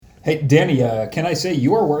Hey, Danny, can I say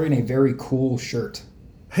you are wearing a very cool shirt?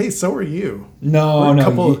 Hey, so are you. No, We're a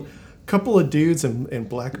no. couple of dudes in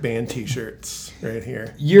black band t-shirts right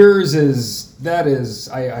here. Yours is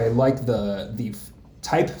I like the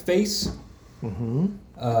typeface.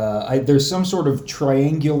 There's some sort of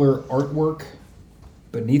triangular artwork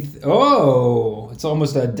beneath. Oh, it's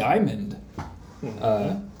almost a diamond.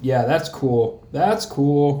 Yeah, that's cool. That's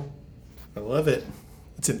cool. I love it.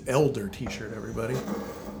 It's an Elder t-shirt, everybody.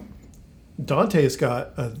 Dante's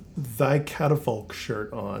got a Thy Catafalque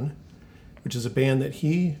shirt on, which is a band that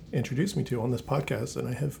he introduced me to on this podcast, and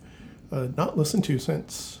I have not listened to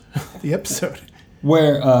since the episode.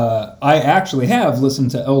 Where I actually have listened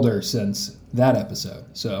to Elder since that episode.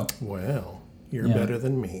 So, Well, you're better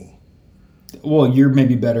than me. well, you're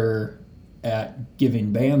maybe better at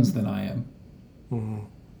giving bands than I am.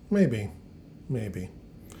 Maybe.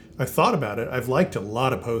 I've thought about it. I've liked a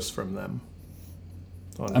lot of posts from them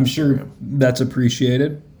on I'm Instagram. sure that's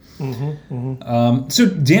appreciated. So,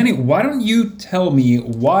 Danny, why don't you tell me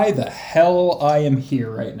why the hell I am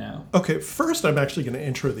here right now? Okay, first I'm actually going to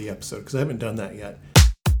intro the episode because I haven't done that yet.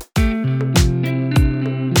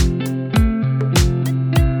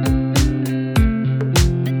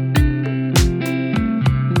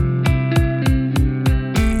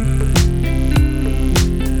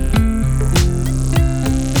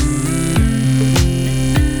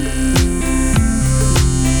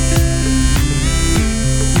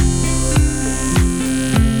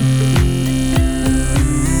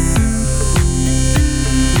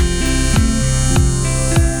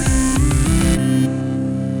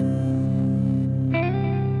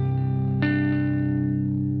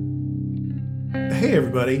 Hey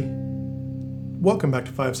everybody, welcome back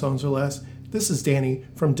to 5 Songs or Less. This is Danny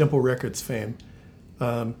from Dimple Records fame.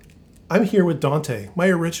 I'm here with Dante, my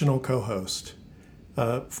original co-host.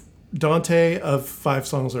 Dante of 5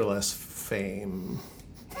 Songs or Less fame.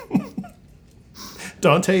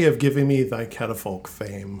 Dante of Giving Me Thy Catafalque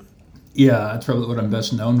fame. Yeah, that's probably what I'm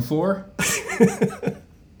best known for.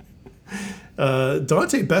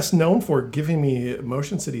 Dante best known for giving me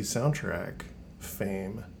Motion City soundtrack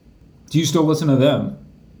fame. Do you still listen to them?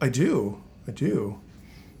 I do.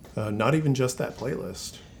 Not even just that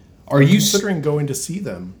playlist. Are you Considering going to see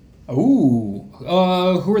them. Ooh,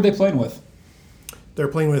 who are they playing with? They're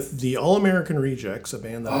playing with the All American Rejects, a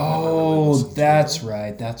band that I've never really Oh, listened that's to.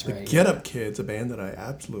 right. That's right. Get Up Kids, a band that I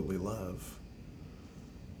absolutely love.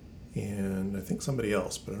 And I think somebody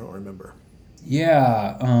else, but I don't remember.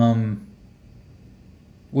 Yeah.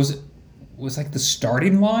 Was like the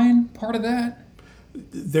Starting Line part of that?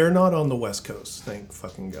 They're not on the West Coast, thank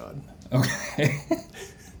fucking God. Okay.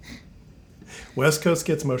 West Coast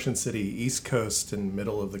gets Motion City, East Coast and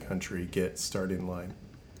middle of the country get Starting Line.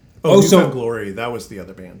 Oh, Oh, so- Newfound Glory, that was the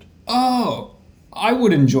other band. Oh, I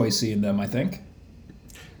would enjoy seeing them, I think.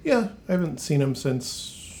 Yeah, I haven't seen them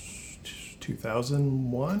since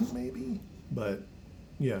 2001, maybe. But,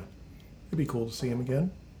 yeah, it'd be cool to see them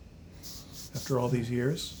again after all these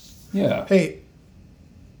years. Yeah. Hey,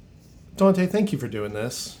 Dante, thank you for doing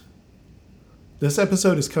this. This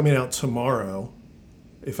episode is coming out tomorrow,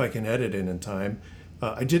 if I can edit it in time.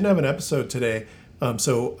 I didn't have an episode today,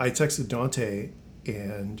 so I texted Dante,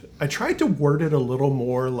 and I tried to word it a little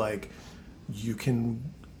more like, you can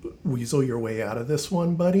weasel your way out of this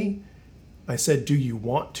one, buddy. I said, do you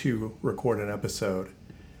want to record an episode?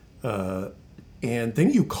 And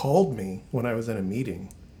then you called me when I was in a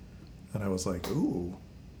meeting, and I was like, ooh.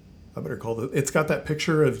 I better call it. It's got that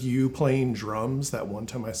picture of you playing drums. That one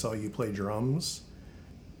time I saw you play drums.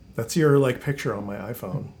 That's your picture on my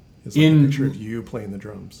iPhone. It's like a picture of you playing the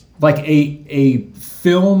drums. Like a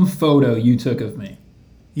film photo you took of me.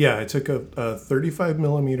 Yeah, I took a 35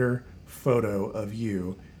 millimeter photo of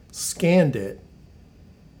you, scanned it,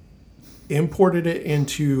 imported it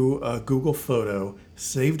into a Google photo,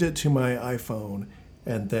 saved it to my iPhone,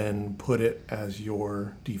 and then put it as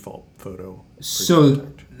your default photo. So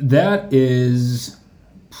contact. that is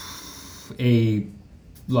a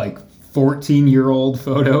 14-year-old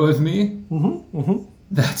photo of me.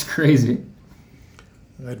 That's crazy.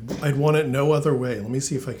 I'd want it no other way. Let me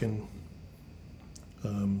see if I can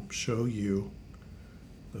show you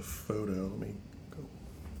the photo. Let me go.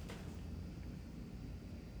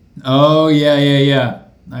 Oh yeah.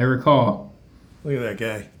 I recall. Look at that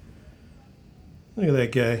guy. Look at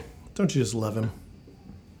that guy. Don't you just love him?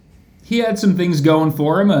 He had some things going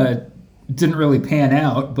for him. Didn't really pan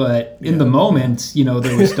out, but in the moment,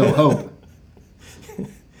 there was still hope.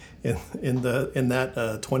 In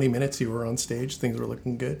that 20 minutes you were on stage, things were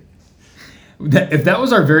looking good. If that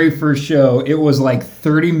was our very first show, it was like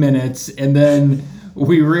 30 minutes, and then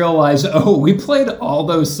we realized, we played all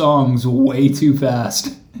those songs way too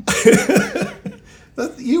fast.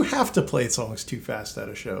 You have to play songs too fast at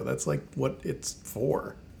a show. That's like what it's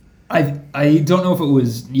for. I don't know if it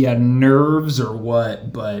was nerves or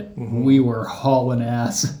what, but we were hauling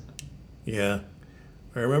ass. Yeah.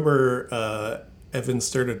 I remember Evan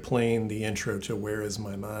started playing the intro to Where Is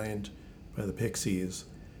My Mind by the Pixies,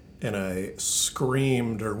 and I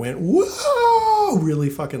screamed or went, whoa, really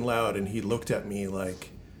fucking loud, and he looked at me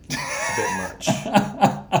like, it's a bit much.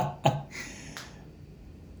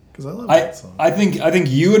 Because I love that song. I think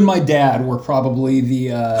you and my dad were probably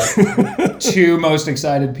the two most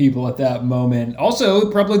excited people at that moment.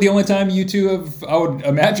 Also, probably the only time you two I would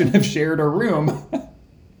imagine, have shared a room.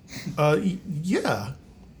 Yeah.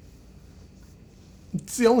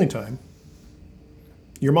 It's the only time.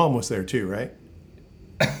 Your mom was there too, right?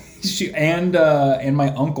 And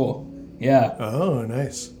my uncle. Yeah. Oh,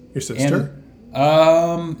 nice. Your sister?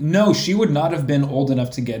 No, she would not have been old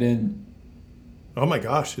enough to get in. Oh my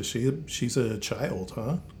gosh, she's a child,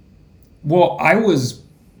 huh? Well, I was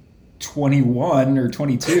 21 or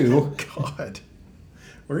 22. God.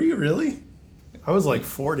 Were you really? I was like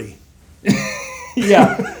 40.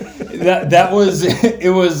 Yeah. That was,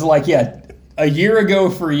 it was like, a year ago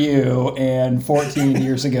for you and 14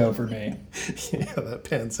 years ago for me. Yeah, that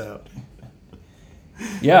pans out.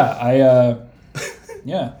 Yeah,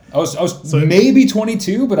 I was maybe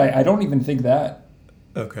 22, but I don't even think that.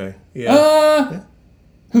 Okay. Yeah.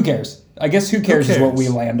 Who cares? I guess who cares is what we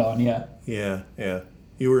land on. Yeah. Yeah. Yeah.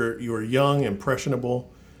 You were young,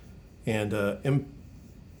 impressionable, and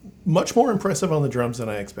much more impressive on the drums than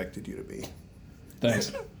I expected you to be.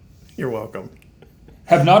 Thanks. You're welcome.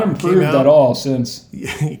 Have not improved at all since.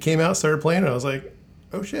 You came out, started playing, and I was like,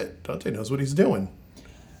 oh shit, Dante knows what he's doing.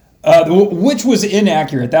 Which was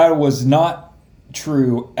inaccurate. That was not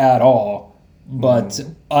true at all. But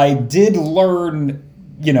I did learn,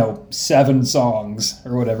 7 songs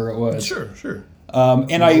or whatever it was. Sure.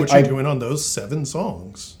 And what you're doing on those 7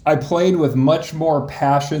 songs. I played with much more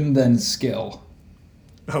passion than skill.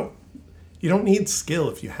 Oh, you don't need skill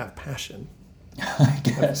if you have passion. I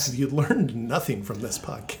guess. You learned nothing from this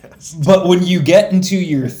podcast. But when you get into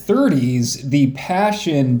your 30s, the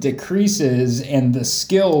passion decreases and the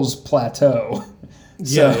skills plateau.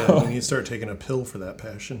 Yeah, when you start taking a pill for that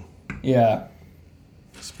passion. Yeah.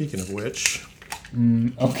 Speaking of which.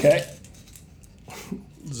 Okay.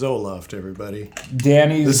 Zoloft, everybody.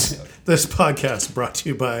 Danny's... This podcast brought to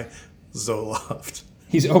you by Zoloft.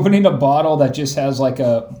 He's opening a bottle that just has like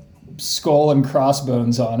a skull and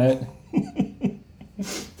crossbones on it.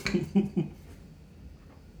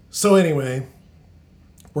 So anyway,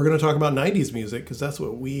 we're going to talk about 90s music because that's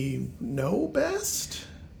what we know best.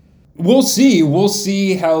 We'll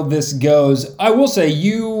see how this goes. I will say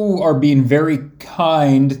you are being very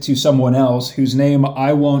kind to someone else whose name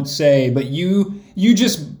I won't say, but you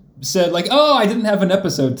just said like, oh, I didn't have an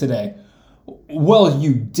episode today. Well,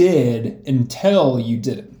 you did until you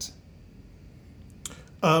didn't.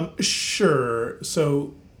 Sure.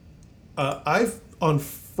 So on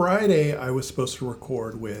Friday I was supposed to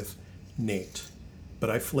record with Nate, but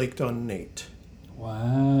I flaked on Nate.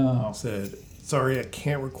 Wow. Said, sorry, I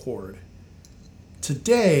can't record.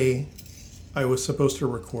 Today, I was supposed to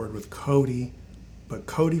record with Cody, but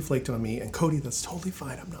Cody flaked on me. And Cody, that's totally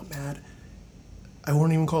fine. I'm not mad. I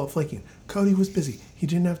won't even call it flaking. Cody was busy. He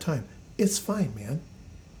didn't have time. It's fine, man.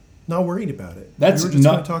 Not worried about it. We were just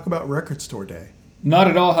going to talk about Record Store Day. Not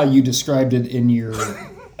at all how you described it in your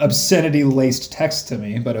obscenity-laced text to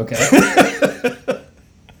me, but okay.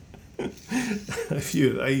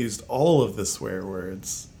 I used all of the swear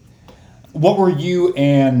words. What were you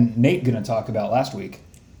and Nate going to talk about last week?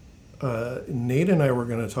 Nate and I were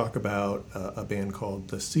going to talk about a band called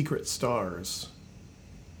The Secret Stars.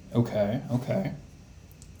 Okay.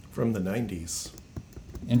 From the 90s.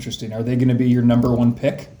 Interesting. Are they going to be your number one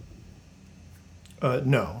pick?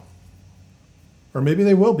 No. Or maybe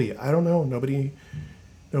they will be. I don't know. Nobody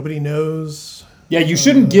knows. Yeah, you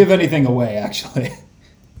shouldn't give anything away, actually.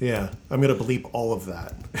 Yeah, I'm going to bleep all of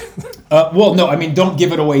that. Well, no, I mean, don't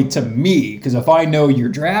give it away to me, because if I know your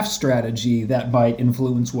draft strategy, that might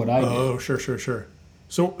influence what I do. Oh, sure.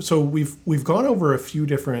 So we've gone over a few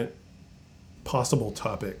different possible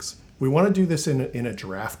topics. We want to do this in a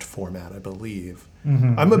draft format, I believe.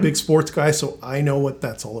 Mm-hmm. I'm a big sports guy, so I know what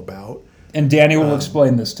that's all about. And Danny will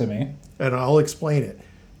explain this to me. And I'll explain it.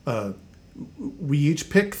 We each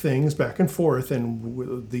pick things back and forth,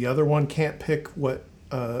 and the other one can't pick what...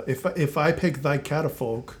 if I pick Thy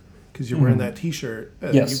Catafalque, because you're wearing that T-shirt,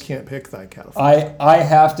 yes. You can't pick Thy Catafalque. I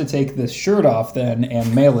have to take this shirt off then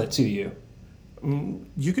and mail it to you.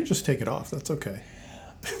 You can just take it off. That's okay.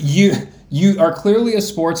 You are clearly a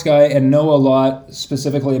sports guy and know a lot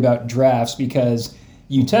specifically about drafts because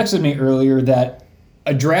you texted me earlier that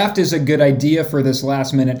a draft is a good idea for this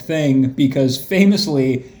last minute thing because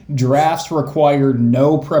famously drafts require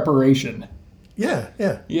no preparation. Yeah.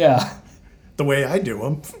 Yeah. The way I do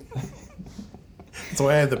them. That's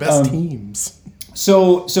why I have the best teams.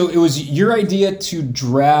 So it was your idea to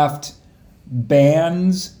draft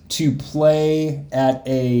bands to play at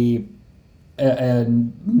a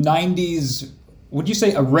 90s, would you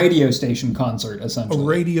say a radio station concert, essentially? A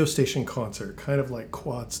radio station concert, kind of like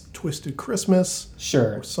Quad's Twisted Christmas.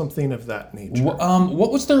 Sure. Or something of that nature.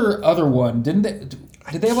 What was their other one? Did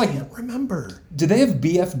they have like... I can't remember. Did they have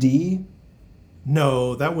BFD?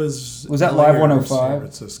 No, that was... Was that Live 105? San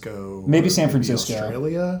Francisco. Maybe San Francisco.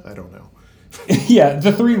 Australia? I don't know. Yeah,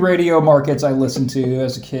 the 3 radio markets I listened to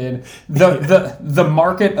as a kid. The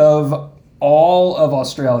market of all of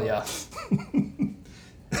Australia.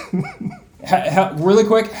 Really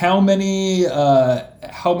quick, how many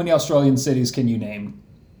Australian cities can you name?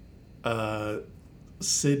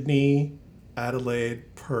 Sydney,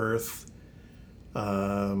 Adelaide, Perth.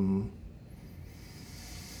 I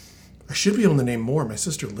should be able to name more. My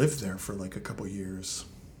sister lived there for like a couple years.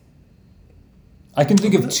 I can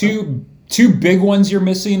think of two big ones you're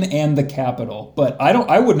missing and the capital, but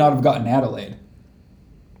I would not have gotten Adelaide.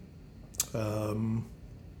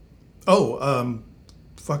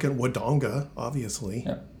 Fucking Wodonga, obviously.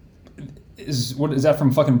 Yeah. Is that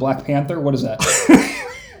from fucking Black Panther? What is that?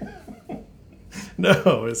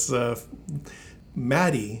 No, it's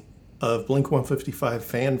Maddie of Blink 155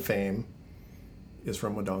 fan fame is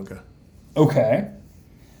from Wodonga. Okay.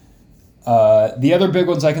 The other big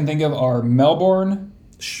ones I can think of are Melbourne.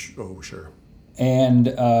 Oh, sure. And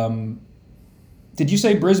did you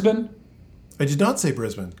say Brisbane? I did not say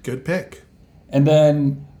Brisbane. Good pick. And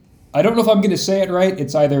then, I don't know if I'm going to say it right.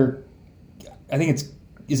 It's either,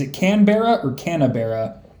 is it Canberra or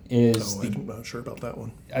Canberra? I'm not sure about that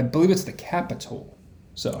one. I believe it's the capital.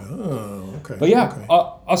 So. Oh, okay. But yeah, okay.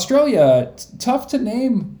 Australia, tough to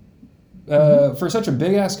name for such a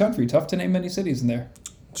big ass country. Tough to name many cities in there.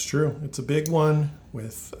 It's true. It's a big one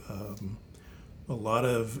with a lot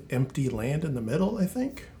of empty land in the middle, I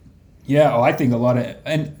think. Yeah, I think a lot of,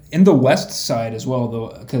 and in the west side as well,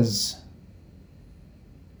 though, because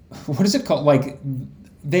what is it called? Like,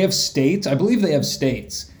 they have states. I believe they have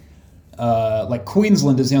states. Like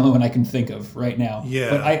Queensland is the only one I can think of right now. Yeah.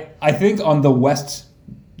 But I think on the west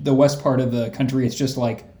part of the country, it's just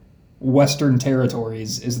like Western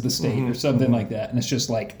Territories is the state or something like that, and it's just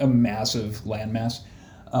like a massive landmass.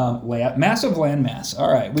 Massive landmass.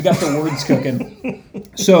 All right, we got the words cooking.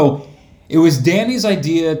 So it was Danny's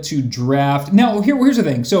idea to draft. Now here's the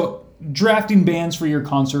thing. So drafting bands for your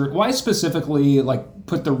concert. Why specifically like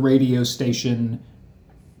put the radio station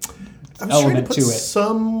I was trying to element put to it?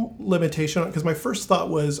 some limitation on it because my first thought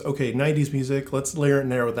was, okay, 90s music, let's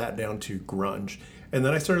narrow that down to grunge. And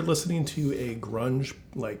then I started listening to a grunge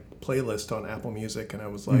like playlist on Apple Music, and I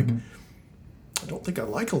was like, I don't think I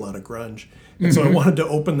like a lot of grunge. And so I wanted to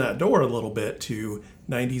open that door a little bit to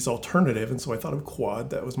 90s alternative, and so I thought of Quad.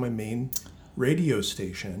 That was my main radio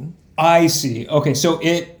station. I see. Okay, so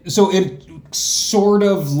it sort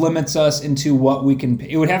of limits us into what we can.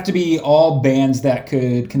 It would have to be all bands that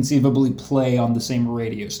could conceivably play on the same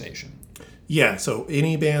radio station. Yeah, so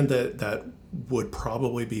any band that would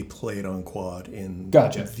probably be played on Quad in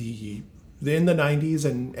Gotcha. in the 90s,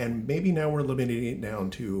 and maybe now we're limiting it down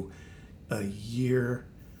to a year,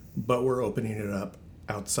 but we're opening it up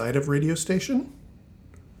outside of radio station.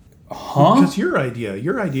 Because your idea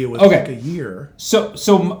was Okay. like a year.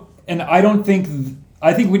 So, and I think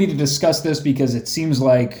we need to discuss this because it seems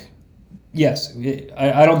like, yes,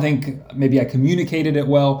 I don't think maybe I communicated it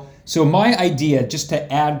well. So my idea, just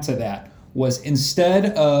to add to that, was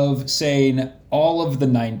instead of saying all of the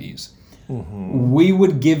 90s, we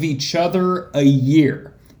would give each other a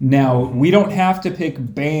year. Now, we don't have to pick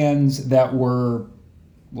bands that were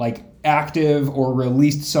like active or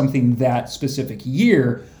released something that specific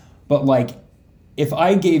year, but like if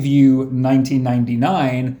I gave you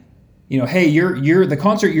 1999, hey, you're the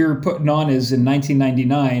concert you're putting on is in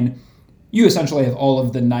 1999, you essentially have all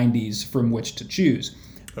of the 90s from which to choose.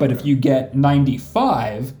 But if you get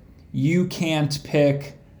 95, you can't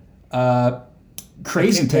pick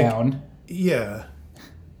Crazy Town. Yeah.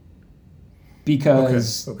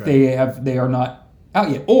 Because they are not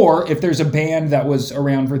out yet. Or if there's a band that was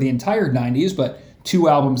around for the entire 90s, but 2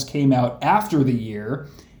 albums came out after the year,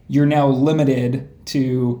 you're now limited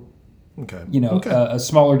to Okay. You know, Okay. a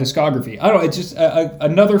smaller discography. I don't know. It's just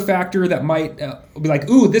another factor that might be like,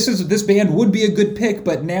 ooh, this band would be a good pick,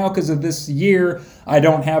 but now because of this year, I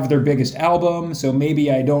don't have their biggest album, so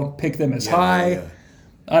maybe I don't pick them as high. Yeah.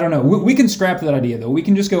 I don't know. We can scrap that idea though. We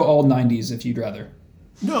can just go all 90s if you'd rather.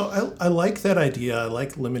 No, I like that idea. I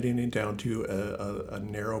like limiting it down to a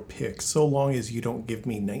narrow pick, so long as you don't give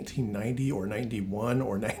me 1990 or 91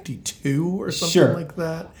 or 92 or something Sure. like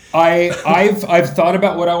that. I've thought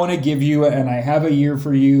about what I want to give you, and I have a year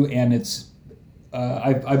for you, and it's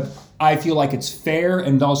I feel like it's fair,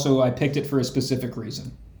 and also I picked it for a specific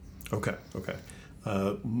reason. Okay.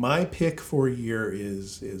 My pick for a year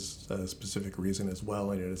is a specific reason as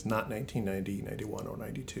well, and it is not 1990, 91, or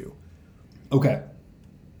 92. Okay.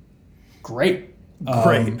 Great.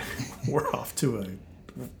 Great. We're off to a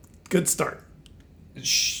good start.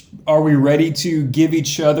 Are we ready to give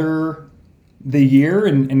each other the year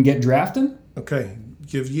and get drafting? Okay.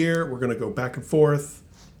 Give year. We're going to go back and forth.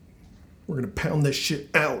 We're going to pound this shit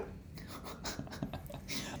out.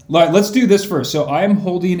 All right, let's do this first. So I'm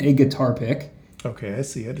holding a guitar pick. Okay, I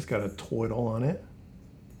see. I just got a twiddle on it.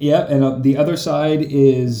 Yeah, and the other side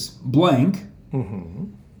is blank.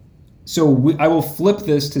 Mm-hmm. So I will flip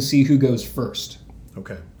this to see who goes first.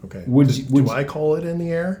 Okay. Would do I call it in the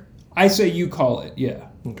air? I say you call it, yeah.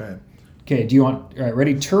 Okay. Okay, do you want... All right,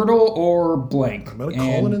 ready? Turtle or blank? I'm going to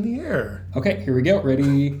call it in the air. Okay, here we go.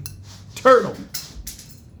 Ready? Turtle.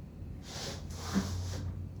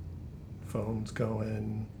 Phone's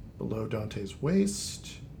going below Dante's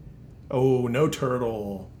waist. Oh, no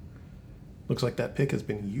turtle. Looks like that pick has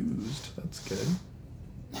been used. That's good.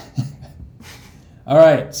 All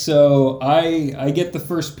right, so I get the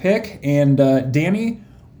first pick, and Danny,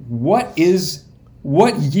 what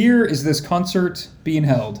year is this concert being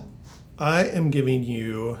held? I am giving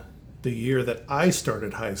you the year that I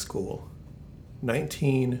started high school,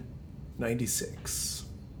 1996.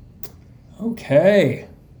 Okay.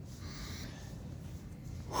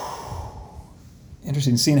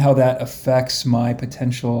 Interesting, seeing how that affects my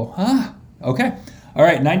potential. Okay. All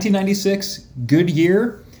right, 1996, good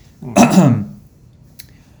year.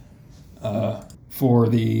 For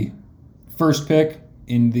the first pick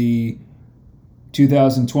in the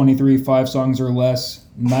 2023 5 Songs or Less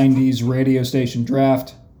 90s radio station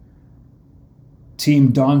draft,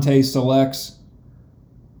 Team Dante selects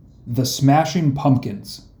The Smashing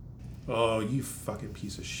Pumpkins. Oh, you fucking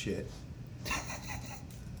piece of shit.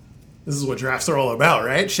 This is what drafts are all about,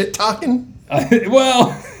 right? Shit talking?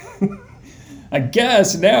 Well, I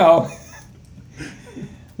guess now.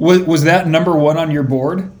 Was that number one on your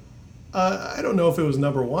board? I don't know if it was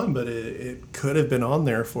number one, but it could have been on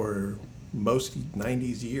there for most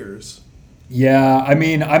 90s years. Yeah, I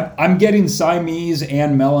mean, I'm getting Siamese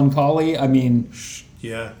and Melancholy. I mean...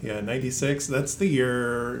 Yeah, 96. That's the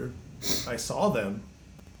year I saw them.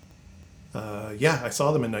 I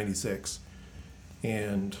saw them in 96.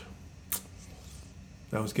 And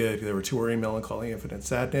that was good. They were touring Melancholy, Infinite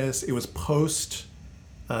Sadness. It was post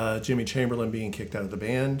Jimmy Chamberlain being kicked out of the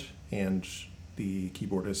band and the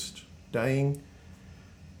keyboardist dying.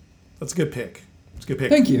 That's a good pick. It's a good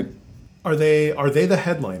pick. Thank you. Are they the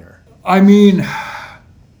headliner? I mean,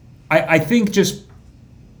 I think just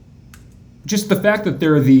the fact that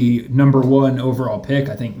they're the number one overall pick,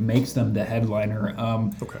 I think, makes them the headliner.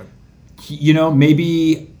 Okay. You know,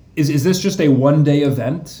 maybe is this just a one-day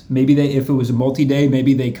event? Maybe if it was a multi-day,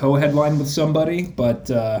 maybe they co-headline with somebody.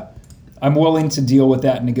 But I'm willing to deal with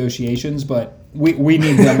that in negotiations. But we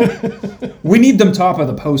need them. We need them top of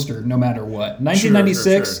the poster, no matter what.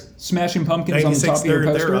 1996, Sure. Smashing Pumpkins on the top of your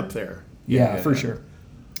poster. They're up there. Yeah, for sure.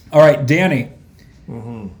 All right, Danny.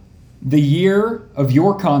 Mm-hmm. The year of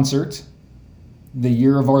your concert, the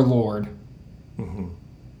year of our Lord,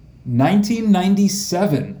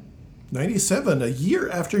 1997. 97, a year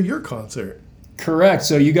after your concert. Correct.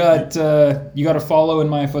 So you got to follow in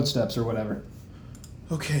my footsteps or whatever.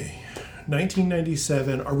 Okay,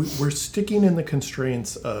 1997. We're sticking in the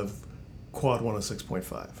constraints of Quad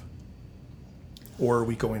 106.5, or are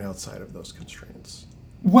we going outside of those constraints?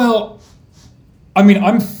 Well, I mean,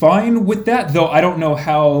 I'm fine with that, though I don't know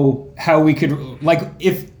how we could, like,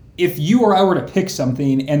 if you or I were to pick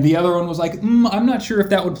something and the other one was like, I'm not sure if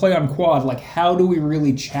that would play on Quad, like, how do we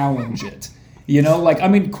really challenge it? You know, like, I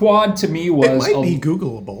mean, Quad to me was... It might be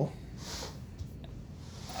Googleable.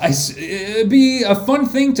 It'd be a fun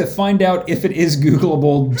thing to find out if it is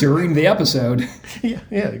Googleable during the episode. Yeah,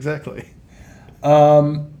 exactly.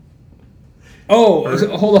 Hold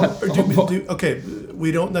on. Okay,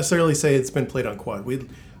 we don't necessarily say it's been played on Quad.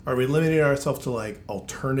 Are we limiting ourselves to, like,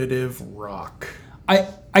 alternative rock?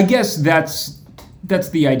 I guess that's That's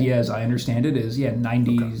the idea, as I understand it. Is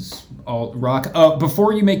 90s alt rock.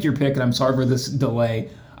 Before you make your pick, and I'm sorry for this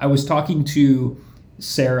delay, I was talking to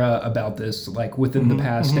Sarah about this like within the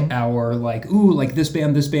past hour. Like, ooh, like this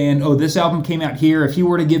band. Oh, this album came out here. If you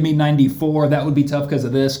were to give me 94, that would be tough because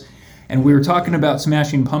of this. And we were talking about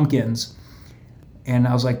Smashing Pumpkins, and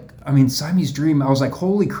I was like, I mean, Siamese Dream. I was like,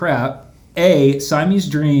 holy crap! Siamese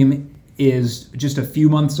Dream is just a few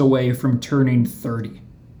months away from turning 30.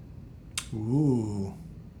 Ooh.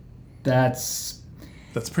 That's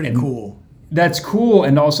pretty cool. That's cool,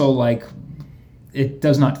 and also, like, it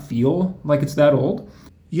does not feel like it's that old.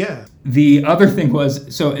 Yeah. The other thing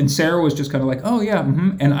was, and Sarah was just kind of like, oh, yeah,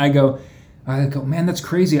 and I go, man, that's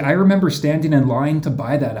crazy. I remember standing in line to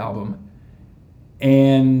buy that album,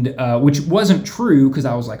 and which wasn't true because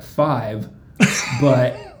I was like 5,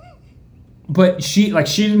 but she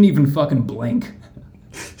didn't even fucking blink.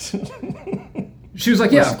 She was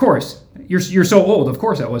like, yeah, of course. You're so old. Of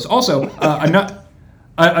course I was. Also,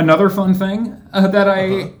 another fun thing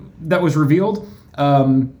that was revealed,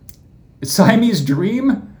 Siamese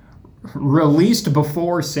Dream released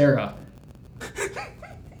before Sarah.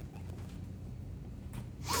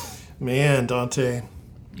 Man, Dante.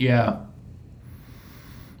 Yeah.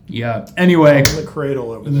 Anyway. In the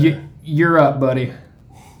cradle over there. You're up, buddy.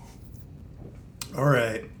 All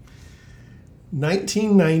right.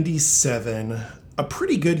 1997, a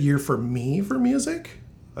pretty good year for me for music.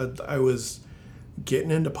 I was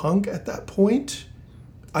getting into punk at that point.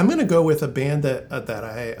 I'm going to go with a band that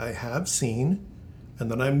I have seen and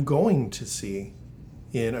that I'm going to see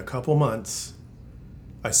in a couple months.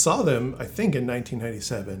 I saw them, I think, in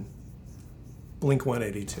 1997.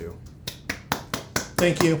 Blink-182.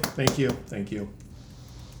 Thank you.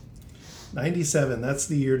 97, that's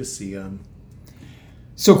the year to see them.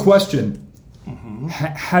 So, question.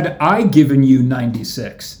 Had I given you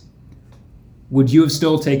 96, would you have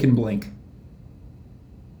still taken Blink?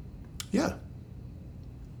 Yeah.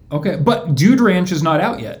 Okay, but Dude Ranch is not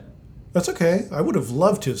out yet. That's okay. I would have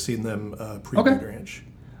loved to have seen them pre-Dude Ranch.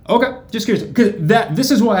 Okay, just curious. Because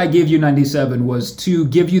this is why I gave you 97, was to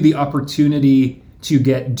give you the opportunity to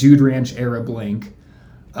get Dude Ranch era Blink.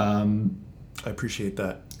 I appreciate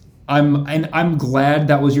that. I'm glad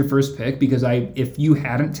that was your first pick, because if you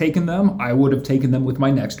hadn't taken them, I would have taken them with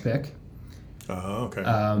my next pick. Oh, okay.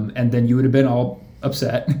 And then you would have been all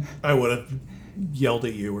upset. I would have yelled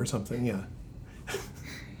at you or something. Yeah.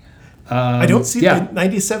 I don't see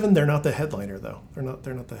 97. They're not the headliner though. They're not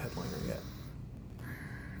the headliner yet.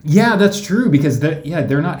 Yeah, that's true, because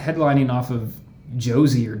they're not headlining off of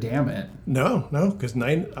Josie or Damn It. No, because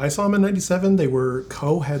I saw them in 97. They were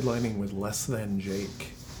co-headlining with Less Than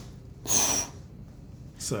Jake.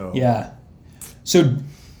 So yeah. So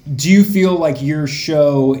do you feel like your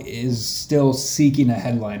show is still seeking a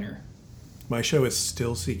headliner? My show is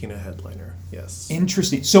still seeking a headliner. Yes.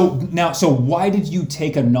 Interesting. So why did you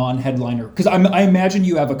take a non-headliner? Because I imagine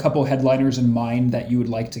you have a couple headliners in mind that you would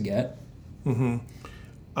like to get. Mm-hmm.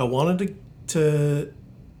 I wanted to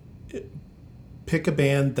pick a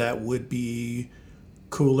band that would be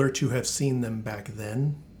cooler to have seen them back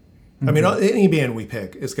then. Mm-hmm. I mean, any band we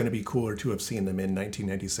pick is going to be cooler to have seen them in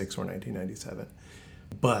 1996 or 1997.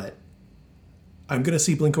 But I'm going to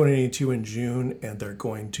see Blink-182 in June, and they're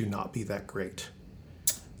going to not be that great.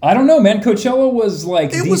 I don't know, man. Coachella was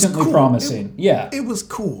decently cool. promising. It was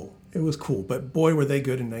cool. But boy, were they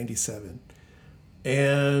good in 97.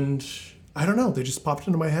 And I don't know. They just popped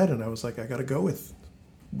into my head, and I was like, I got to go with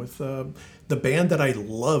the band that I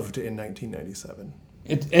loved in 1997.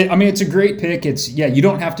 I mean, it's a great pick. You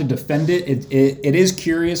don't have to defend it. It is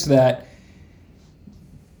curious that.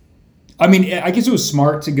 I mean, I guess it was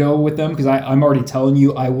smart to go with them, because I'm already telling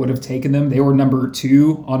you I would have taken them. They were number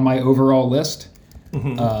 2 on my overall list.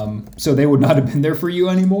 Mm-hmm. So they would not have been there for you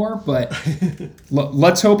anymore. But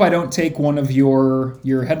let's hope I don't take one of your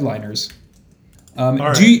headliners. All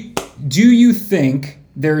right. Do you think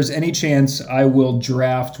there's any chance I will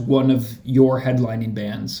draft one of your headlining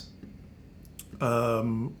bands?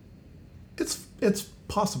 It's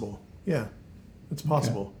possible. Yeah, it's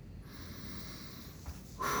possible.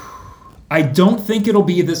 Okay. I don't think it'll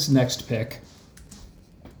be this next pick.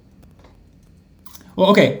 Well,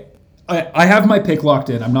 okay. I have my pick locked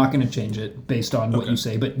in. I'm not going to change it based on what you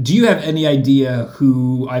say. But do you have any idea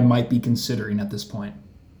who I might be considering at this point?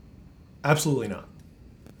 Absolutely not.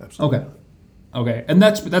 Absolutely not. Okay. And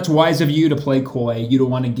that's wise of you to play coy. You don't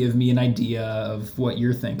want to give me an idea of what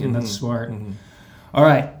you're thinking. Mm-hmm. That's smart. Mm-hmm. All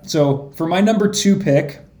right. So for my number 2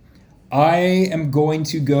 pick, I am going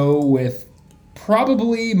to go with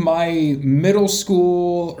probably my middle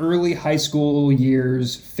school, early high school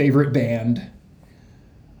years favorite band.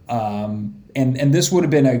 And this would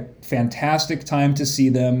have been a fantastic time to see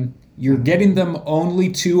them. You're getting them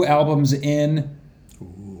only 2 albums in.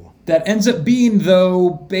 Ooh. That ends up being, though,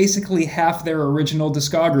 basically half their original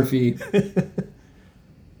discography.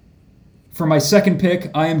 For my second pick,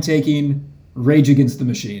 I am taking Rage Against the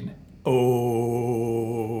Machine.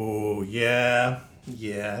 Oh, yeah.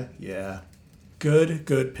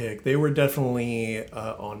 Good pick. They were definitely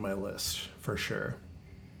on my list, for sure.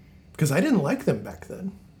 Because I didn't like them back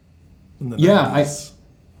then. In the 90s.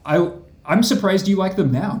 I'm surprised you like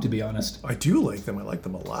them now, to be honest. I do like them. I like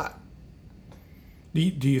them a lot.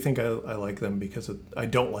 Do you think I like them because I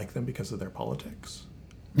don't like them because of their politics?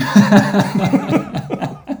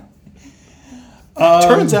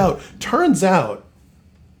 Turns out,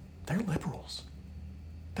 they're liberals.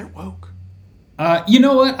 They're woke. You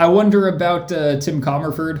know what? I wonder about Tim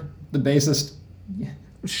Comerford, the bassist.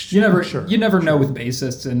 You never know with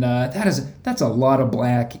bassists, and that's a lot of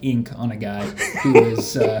black ink on a guy who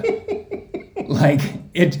is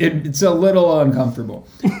it's a little uncomfortable.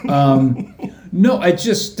 No, I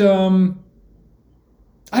just I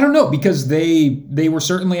don't know, because they were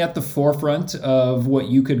certainly at the forefront of what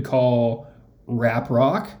you could call rap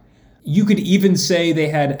rock. You could even say they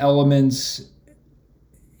had elements.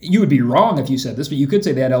 You would be wrong if you said this, but you could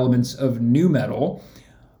say they had elements of nu metal.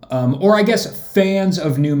 Or I guess fans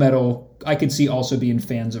of nu metal, I could see also being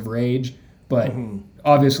fans of Rage. But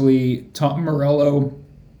obviously, Tom Morello,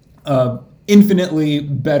 infinitely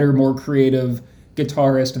better, more creative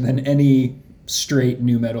guitarist than any straight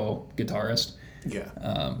nu metal guitarist. Yeah.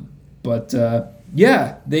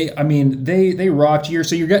 They rocked here.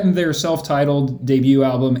 So you're getting their self-titled debut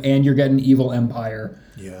album, and you're getting Evil Empire.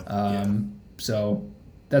 Yeah. So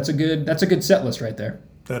that's a good set list right there.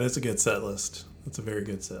 That is a good set list. That's a very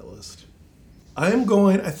good set list. I'm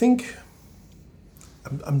juggling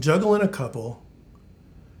a couple.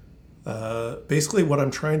 Basically, what I'm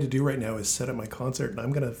trying to do right now is set up my concert, and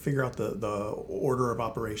I'm going to figure out the order of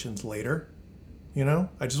operations later. You know?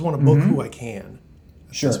 I just want to book who I can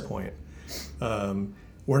at this point.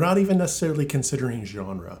 We're not even necessarily considering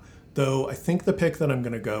genre, though I think the pick that I'm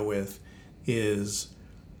going to go with is,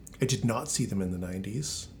 I did not see them in the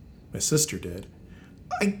 90s. My sister did.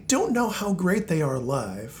 I don't know how great they are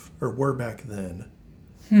live, or were back then.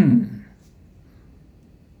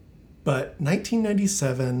 But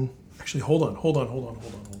 1997... Actually, hold on.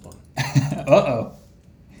 Uh-oh.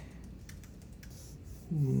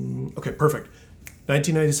 Okay, perfect.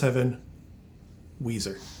 1997,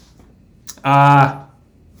 Weezer.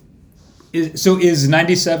 Is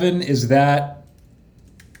 97, is that...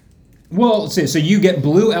 Well, let's say, so you get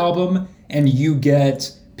Blue Album, and you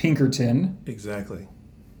get Pinkerton. Exactly.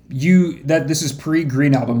 This is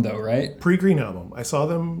pre-Green Album, though, right? Pre-Green Album. I saw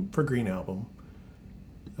them for Green Album.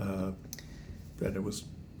 And it was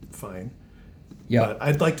fine. Yeah. But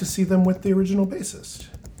I'd like to see them with the original bassist.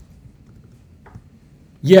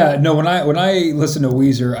 Yeah, no, when I listen to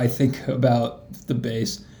Weezer, I think about the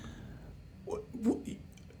bass.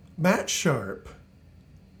 Matt Sharp.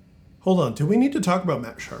 Hold on. Do we need to talk about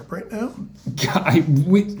Matt Sharp right now?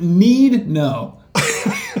 No.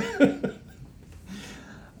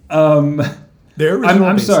 Their original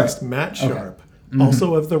I'm bassist, sorry. Matt Sharp,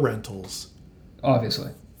 also of the Rentals.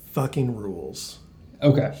 Obviously. Fucking rules.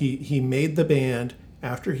 Okay. He made the band.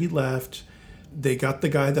 After he left, they got the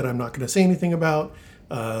guy that I'm not going to say anything about.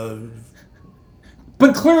 But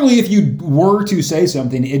clearly, if you were to say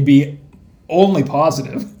something, it'd be only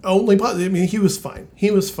positive. Only positive. I mean, he was fine.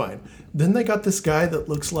 Then they got this guy that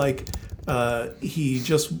looks like he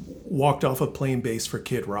just walked off of playing bass for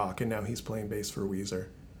Kid Rock, and now he's playing bass for Weezer.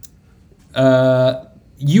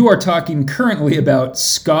 You are talking currently about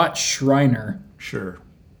Scott Schreiner. Sure.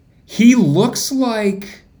 He looks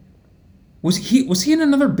like... Was he in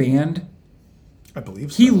another band? I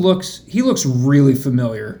believe so. He looks really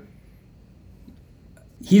familiar.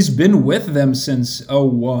 He's been with them since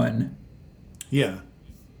 2001. Yeah.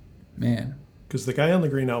 Man. Because the guy on the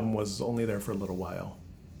Green Album was only there for a little while.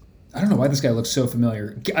 I don't know why this guy looks so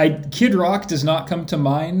familiar. Kid Rock does not come to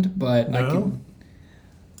mind, but no? I can...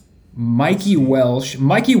 Mikey Welsh.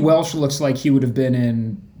 Mikey Welsh looks like he would have been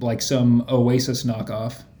in like some Oasis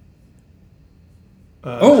knockoff.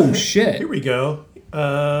 Shit. Here we go.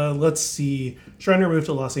 Let's see. Schreiner moved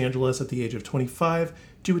to Los Angeles at the age of 25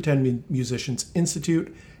 to attend Musicians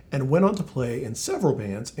Institute and went on to play in several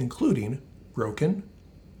bands, including Broken,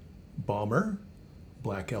 Bomber,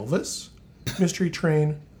 Black Elvis, Mystery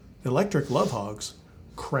Train, Electric Love Hogs,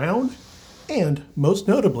 Crown, and, most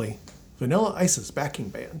notably, Vanilla Ice's backing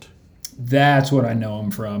band. That's what I know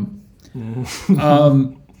him from.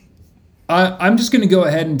 I'm just going to go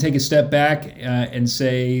ahead and take a step back and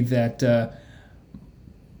say that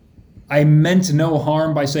I meant no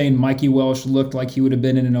harm by saying Mikey Welsh looked like he would have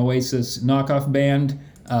been in an Oasis knockoff band,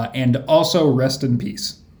 and also rest in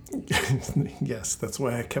peace. Yes, that's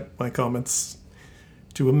why I kept my comments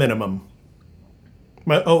to a minimum.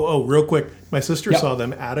 Real quick, my sister saw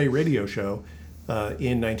them at a radio show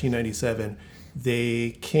in 1997.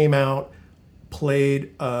 They came out,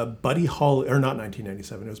 played Buddy Holly, or not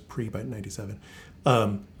 1997, it was pre-97.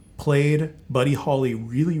 Played Buddy Holly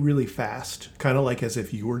really, really fast, kind of like as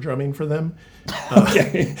if you were drumming for them.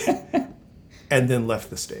 Okay. And then left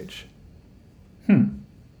the stage.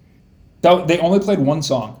 They only played one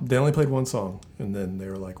song. They only played one song, and then they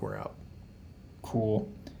were like, we're out.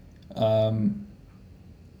 Cool.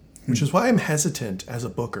 Which is why I'm hesitant as a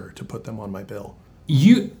booker to put them on my bill.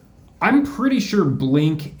 I'm pretty sure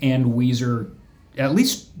Blink and Weezer, at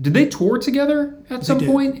least, did they tour together at some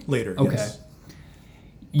point? Later, okay. Yes.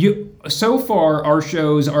 So far, our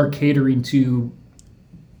shows are catering to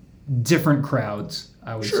different crowds,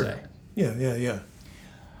 I would say. Yeah.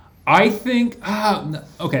 I think,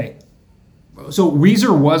 okay. So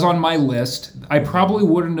Weezer was on my list. I probably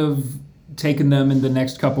wouldn't have taken them in the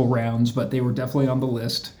next couple rounds, but they were definitely on the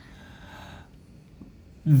list.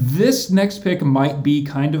 This next pick might be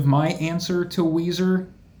kind of my answer to Weezer.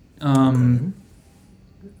 And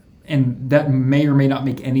that may or may not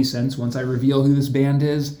make any sense once I reveal who this band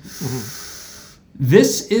is. Mm-hmm.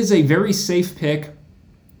 This is a very safe pick,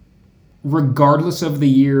 regardless of the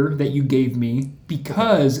year that you gave me,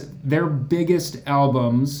 because their biggest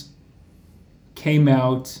albums came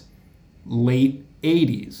out late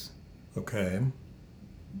 80s. Okay.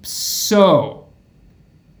 So,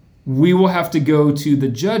 we will have to go to the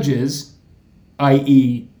judges,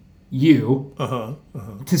 i.e. you,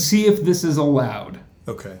 to see if this is allowed.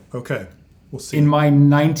 Okay. We'll see. In my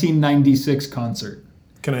 1996 concert.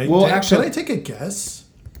 Can I take a guess?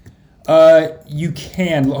 You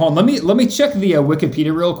can. Hold on, let me check the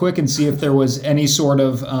Wikipedia real quick and see if there was any sort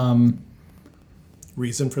of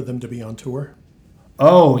reason for them to be on tour.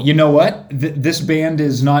 Oh, you know what? This band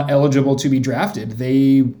is not eligible to be drafted.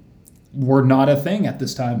 They were not a thing at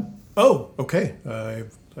this time. Oh, okay. I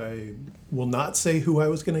will not say who I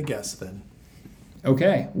was going to guess then.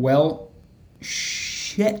 Okay. Well,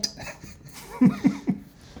 shit.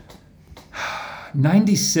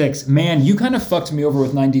 96. Man, you kind of fucked me over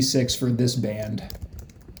with 96 for this band.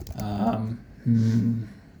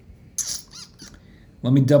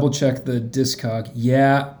 Let me double check the Discog.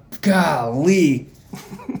 Yeah. Golly.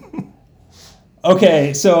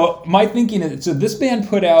 Okay, so my thinking is, so this band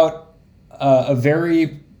put out a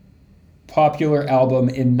very popular album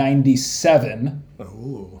in 97.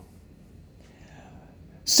 Oh.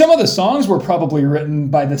 Some of the songs were probably written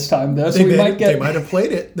by this time, though, so they might have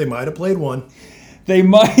played it. They might have played one. They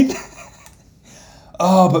might.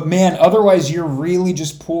 Oh, but man, otherwise you're really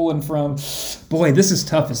just pulling from... Boy, this is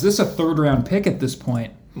tough. Is this a third-round pick at this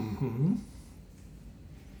point? Mm-hmm.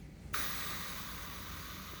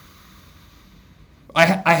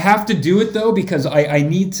 I have to do it, though, because I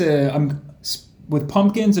need to... With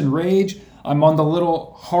Pumpkins and Rage, I'm on the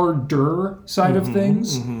little harder side of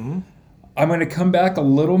things. Mm-hmm. I'm going to come back a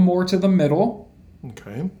little more to the middle.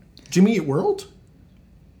 Okay. Jimmy Eat World?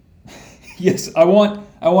 Yes, I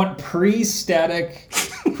want pre-Static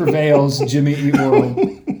Prevails Jimmy Eat World,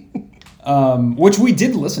 which we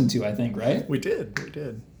did listen to, I think, right? We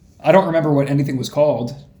did. I don't remember what anything was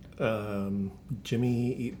called.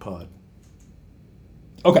 Jimmy Eat Pod.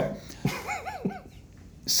 Okay.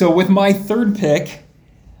 So with my third pick,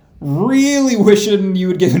 really wishing you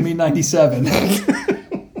had given me 97.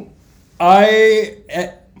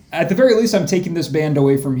 At the very least, I'm taking this band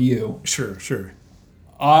away from you. Sure.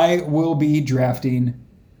 I will be drafting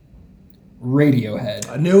Radiohead.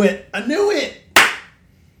 I knew it.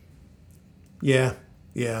 Yeah.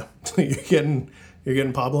 You're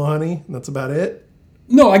getting Pablo Honey, and that's about it?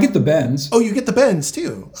 No, I get the Benz. Oh, you get the Benz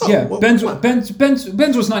too. Oh, yeah, well, Benz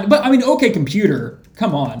was not. But I mean, OK Computer.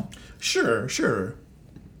 Come on. Sure.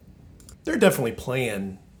 They're definitely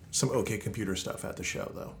playing some OK Computer stuff at the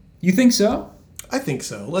show, though. You think so? I think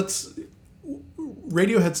so.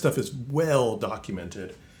 Radiohead stuff is well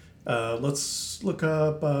documented. Let's look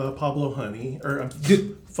up Pablo Honey.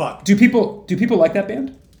 Do people like that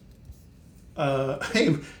band?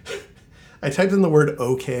 Hey, I typed in the word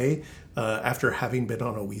OK after having been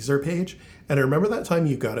on a Weezer page, and I remember that time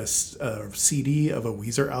you got a CD of a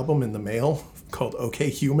Weezer album in the mail called OK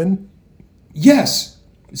Human. Yes.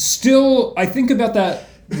 Still, I think about that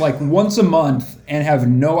like once a month and have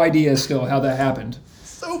no idea still how that happened.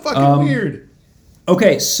 So fucking weird.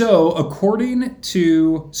 Okay, so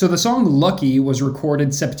the song Lucky was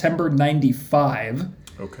recorded September 95.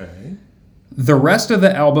 Okay. The rest of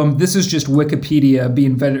the album, this is just Wikipedia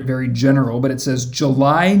being very, very general, but it says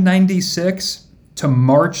July 96 to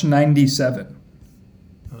March 97.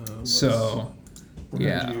 So, we're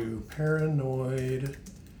yeah. going to do Paranoid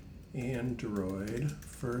Android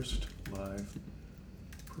first live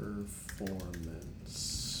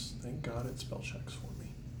performance. Thank God it spell checks for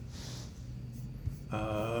me.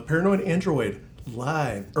 Paranoid Android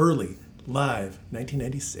live,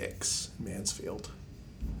 1996, Mansfield.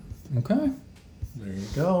 Okay. There you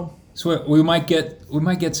go. So we might get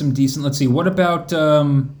some decent. Let's see. What about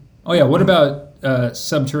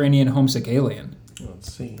Subterranean Homesick Alien?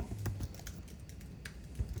 Let's see.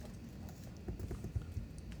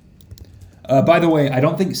 By the way, I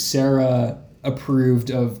don't think Sarah approved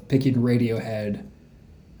of picking Radiohead.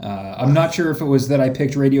 I'm not sure if it was that I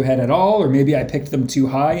picked Radiohead at all, or maybe I picked them too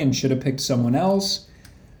high and should have picked someone else.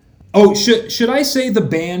 Oh, should I say the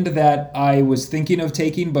band that I was thinking of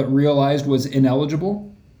taking but realized was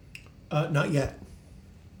ineligible? Not yet.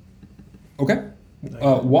 Okay.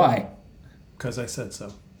 Why? Because I said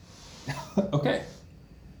so. Okay.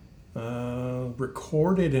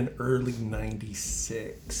 Recorded in early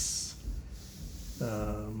 96.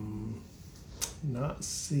 Not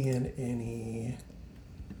seeing any.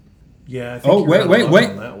 Yeah, I think wait.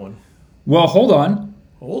 on that one. Well, hold on.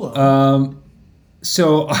 Hold on.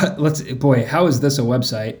 So how is this a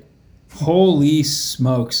website? Holy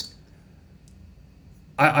smokes.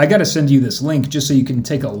 I got to send you this link just so you can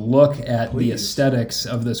take a look at the aesthetics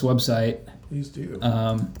of this website. Please do.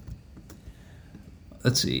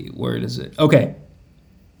 Let's see, where is it? Okay.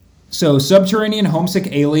 So Subterranean Homesick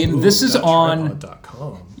Alien. Ooh, this is on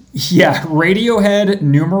tripod.com. Yeah, Radiohead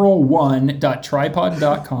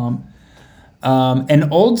 #1.tripod.com.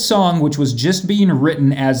 An old song which was just being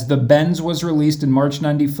written as The Bends was released in March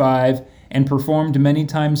 95 and performed many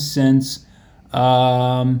times since.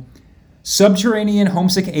 Subterranean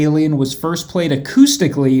Homesick Alien was first played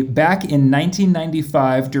acoustically back in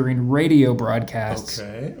 1995 during radio broadcasts.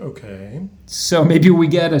 Okay. So maybe we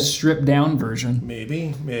get a stripped down version.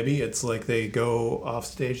 Maybe it's like they go off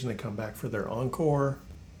stage and they come back for their encore.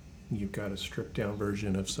 You've got a stripped down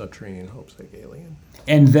version of Subterranean Homesick Alien.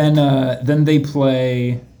 And then they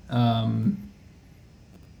play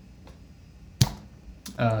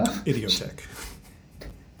Idiotech.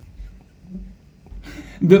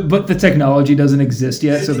 But the technology doesn't exist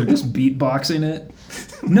yet, so they're just beatboxing it.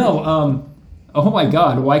 No, oh my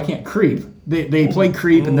God, why can't Creep? They play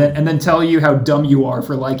Creep and then tell you how dumb you are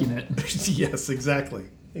for liking it. Yes, exactly.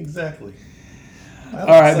 All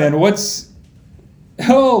right, man.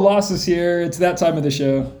 Oh, Loss is here. It's that time of the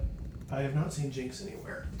show. I have not seen Jinx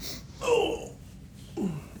anywhere. Oh,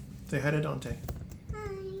 say hi to Dante.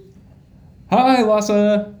 Hi,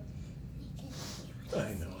 Lassa.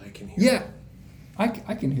 I know, I can hear. Yeah, I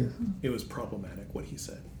can hear her. It was problematic what he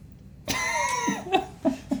said. I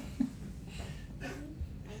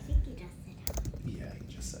think he just said hi. Yeah, he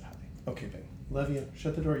just said hi. Okay, babe. Love you.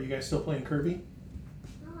 Shut the door. You guys still playing Kirby?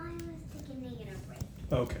 Oh, I was taking a break.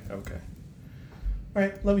 Okay. All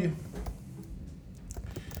right, love you.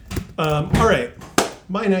 All right,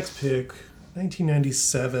 my next pick,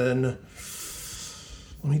 1997.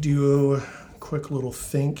 Let me do a quick little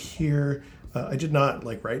think here. I did not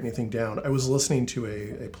write anything down. I was listening to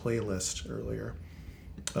a playlist earlier.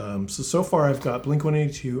 So far I've got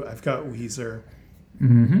Blink-182, I've got Weezer.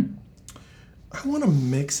 Mm-hmm. I want to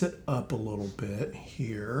mix it up a little bit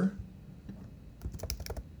here.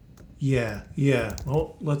 Yeah.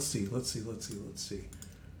 Well, let's see.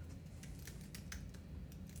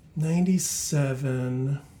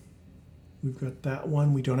 97. We've got that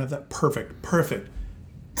one. We don't have that. Perfect.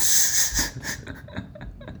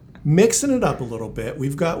 Mixing it up a little bit.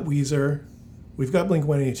 We've got Weezer. We've got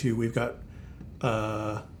Blink-182. We've got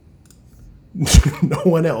no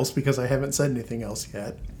one else because I haven't said anything else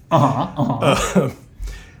yet. At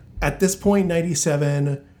this point,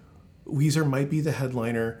 97, Weezer might be the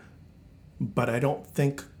headliner, but I don't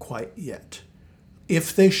think quite yet.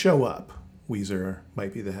 If they show up, Weezer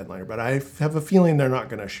might be the headliner, but I have a feeling they're not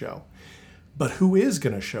going to show. But who is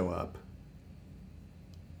going to show up?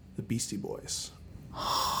 The Beastie Boys.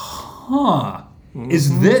 Huh.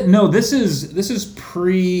 Is this no? This is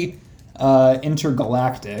pre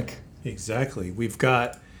Intergalactic. Exactly. We've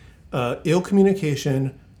got Ill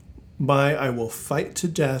Communication, my I Will Fight to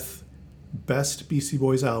Death, best Beastie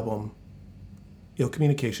Boys album, Ill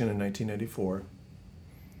Communication in 1994.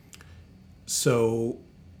 So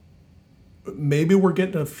maybe we're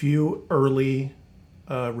getting a few early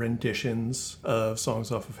renditions of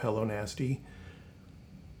songs off of Hello Nasty.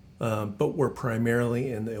 but we're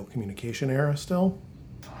primarily in the ill communication era still.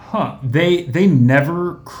 Huh. They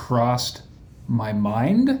never crossed my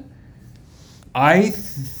mind.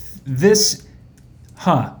 This,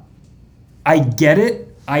 huh. I get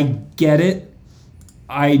it. I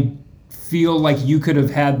feel like you could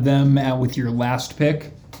have had them with your last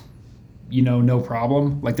pick. No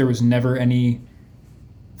problem. Like there was never any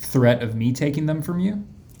threat of me taking them from you.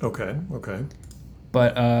 Okay.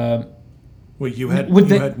 But Wait, you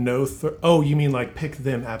had no. Oh, you mean like pick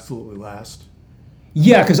them absolutely last?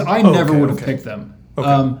 Yeah, because I never would have okay. picked them.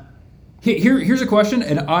 Okay. Here's a question,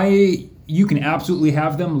 and you can absolutely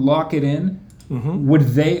have them lock it in. Mm-hmm.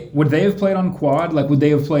 Would they have played on quad? Like, would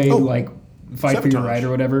they have played like Fight for Your Right or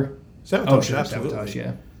whatever? Sabotage, sure, absolutely. Sabotage,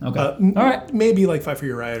 yeah. Okay, all right. Maybe like Fight for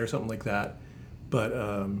Your Right or something like that, but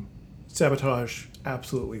Sabotage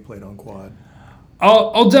absolutely played on quad.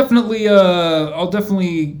 I'll definitely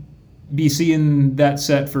be seeing that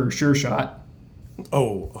set for Sure Shot.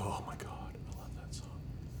 Oh my God, I love that song.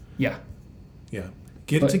 Yeah.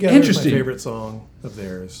 Get It Together is my favorite song of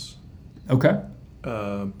theirs. Okay.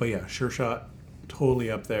 But yeah, Sure Shot, totally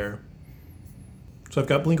up there. So I've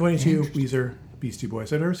got Blink-182, Weezer, Beastie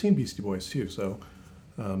Boys. I've never seen Beastie Boys too, so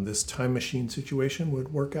this time machine situation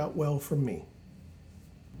would work out well for me.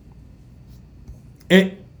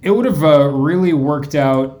 It would have really worked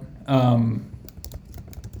out.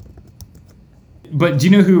 But do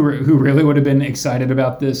you know who really would have been excited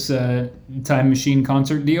about this time machine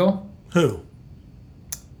concert deal? Who?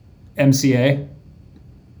 MCA.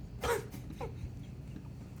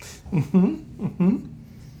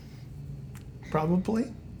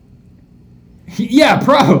 Probably. Yeah,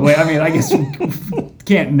 probably. I mean, I guess we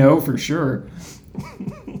can't know for sure.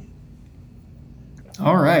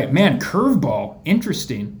 All right, man. Curveball.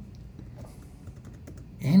 Interesting.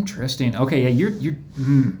 Okay, yeah, you're.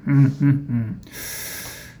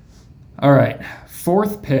 All right,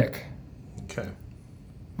 fourth pick. Okay.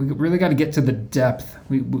 We really got to get to the depth.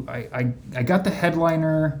 I got the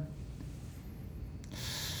headliner.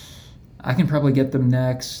 I can probably get them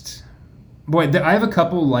next. Boy, I have a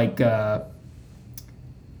couple like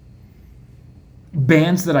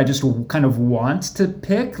bands that I just kind of want to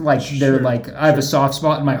pick. Like they're like I have a soft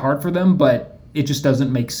spot in my heart for them, but it just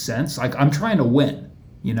doesn't make sense. Like I'm trying to win,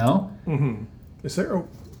 Mm-hmm.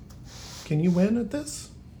 Can you win at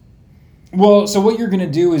this? Well, so what you're going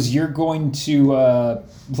to do is you're going to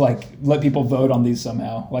like let people vote on these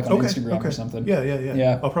somehow, like on Instagram or something.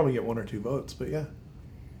 Yeah. I'll probably get 1 or 2 votes, but yeah.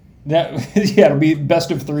 It'll be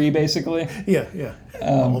best of 3 basically. Yeah.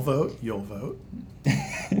 I'll vote. You'll vote.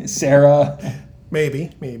 Sarah.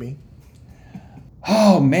 Maybe.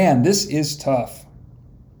 Oh man, this is tough.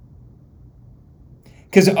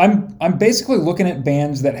 Because I'm basically looking at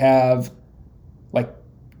bands that have like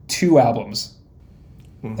 2 albums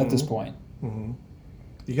at this point. Mm-hmm.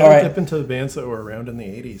 You got to dip into the bands that were around in the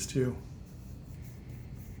 80s too.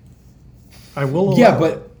 I will. Yeah,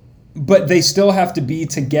 but they still have to be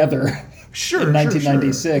together. Sure, in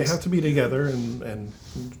 1996. Sure. They have to be together and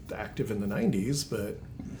active in the 90s, but.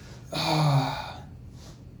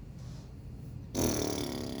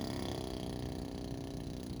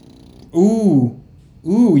 Ooh,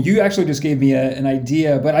 you actually just gave me an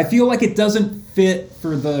idea, but I feel like it doesn't fit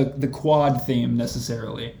for the quad theme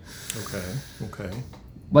necessarily. Okay.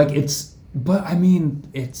 Like but I mean,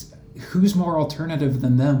 who's more alternative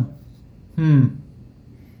than them?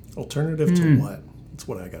 Alternative to what? That's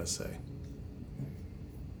what I gotta say.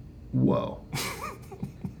 Whoa.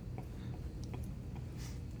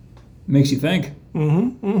 Makes you think.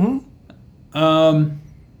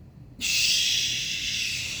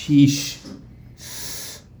 Sheesh.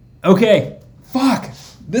 Okay. Fuck.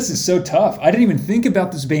 This is so tough. I didn't even think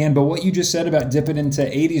about this band, but what you just said about dipping into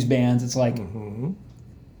 80s bands, it's like...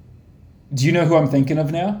 Do you know who I'm thinking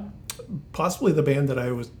of now? Possibly the band that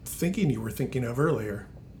I was thinking you were thinking of earlier.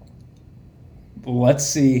 Let's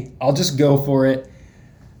see. I'll just go for it.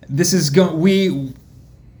 This is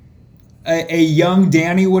a young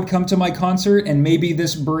Danny would come to my concert, and maybe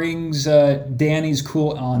this brings Danny's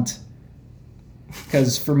cool aunt.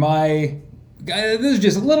 Because for this is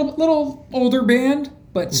just a little older band,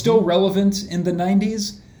 but still relevant in the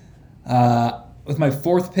 90s. With my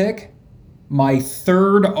 4th pick, my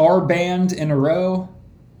 3rd R band in a row,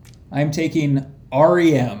 I'm taking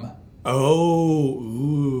REM. Oh,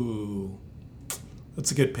 ooh.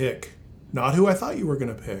 That's a good pick. Not who I thought you were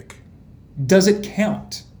going to pick. Does it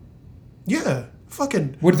count? Yeah.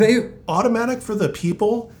 Fucking. Would they? Automatic for the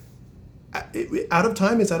People. Out of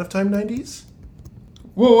Time is Out of Time 90s?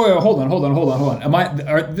 Whoa, hold on.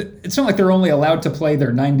 It's not like they're only allowed to play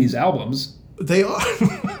their 90s albums. They are.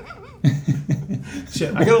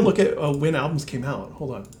 Shit, I gotta look at when albums came out.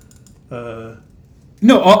 Hold on.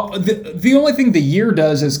 No, the only thing the year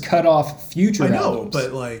does is cut off future I know, albums.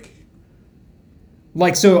 but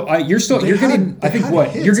like so you're getting I think what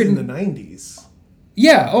hits you're getting in the 90s.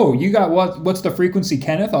 Yeah. Oh, you got what's the frequency,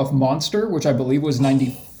 Kenneth, off Monster, which I believe was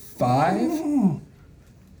 95.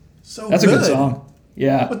 So That's good. a good song.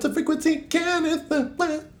 Yeah. What's the frequency? Kenneth.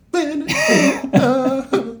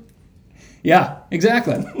 Yeah.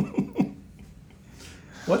 Exactly.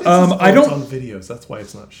 What is this? I don't. It's on videos. That's why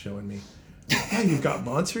it's not showing me. Yeah, you've got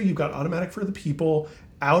Monster. You've got Automatic for the People.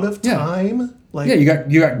 Out of Yeah. Time. Like Yeah.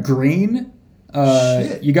 You got Green.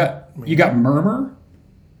 Shit. You got Murmur.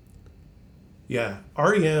 Yeah,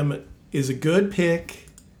 REM is a good pick.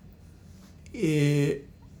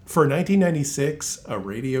 For 1996, a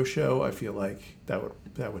radio show, I feel like that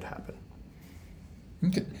would happen.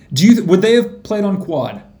 Okay. Would they have played on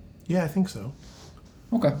Quad? Yeah, I think so.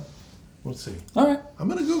 Okay. Let's see. All right. I'm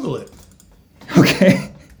gonna Google it.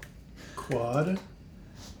 Okay. Quad,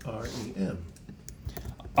 REM.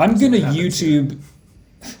 I'm gonna what happens here. YouTube.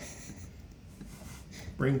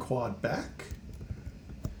 Bring Quad back.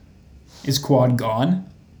 Is Quad gone?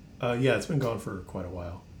 Yeah, it's been gone for quite a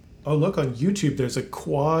while. Oh, look, on YouTube, there's a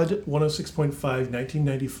Quad 106.5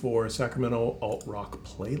 1994 Sacramento alt rock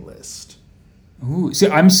playlist. Ooh, see,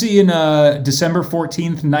 I'm seeing December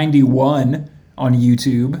 14th, 91 on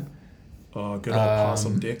YouTube. Oh, good old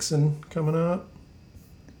Possum Dixon coming up.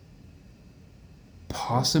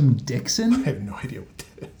 Possum Dixon? I have no idea what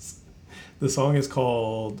that is. The song is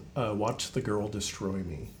called Watch the Girl Destroy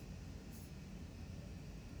Me.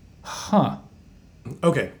 Huh.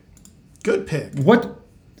 Okay. Good pick. What?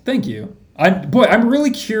 Thank you. I'm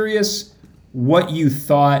really curious what you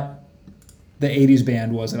thought the 80s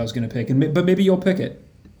band was that I was going to pick, but maybe you'll pick it.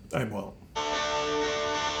 I won't.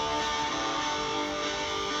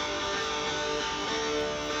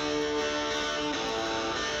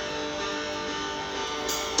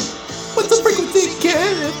 What's the frequency?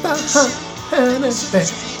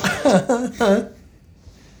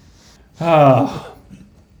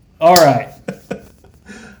 All right.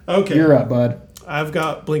 Okay. You're up, bud. I've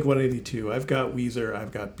got Blink 182. I've got Weezer.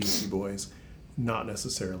 I've got Beastie Boys. Not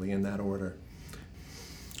necessarily in that order.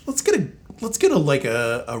 Let's get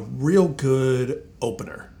a real good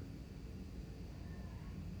opener.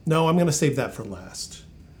 No, I'm gonna save that for last.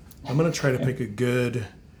 I'm gonna try to pick a good.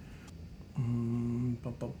 Ooh,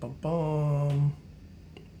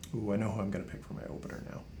 I know who I'm gonna pick for my opener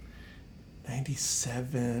now.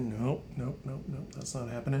 97. Nope. That's not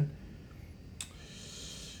happening.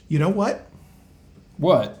 You know what?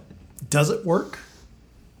 What? Does it work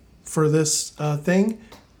for this thing?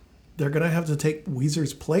 They're going to have to take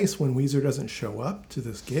Weezer's place when Weezer doesn't show up to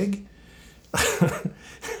this gig.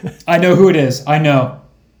 I know who it is. I know.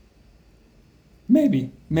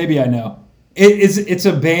 Maybe I know. It's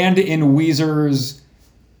a band in Weezer's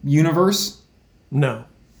universe? No.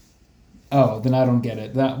 Oh, then I don't get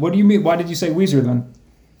it. What do you mean? Why did you say Weezer then?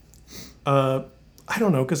 I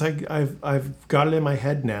don't know, because I've got it in my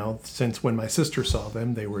head now, since when my sister saw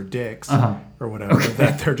them, they were dicks or whatever,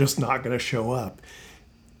 that they're just not going to show up.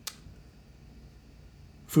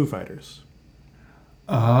 Foo Fighters.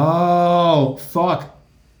 Oh, fuck.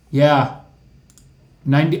 Yeah.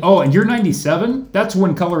 90. Oh, and you're 97? That's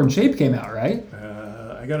when Color and Shape came out, right?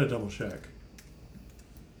 I got to double check.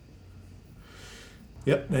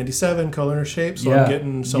 Yep, 97, Color and Shape. So Yeah, I'm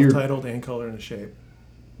getting self-titled and Color and Shape.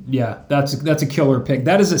 Yeah, that's a killer pick.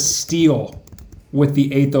 That is a steal with the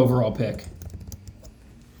 8th overall pick.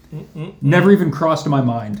 Never even crossed my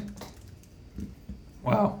mind.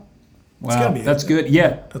 Wow. That's good.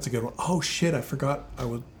 Yeah. That's a good one. Oh shit, I forgot.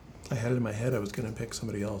 I had it in my head I was going to pick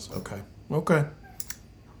somebody else. Okay.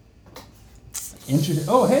 Interesting.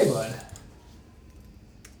 Oh, hey, bud.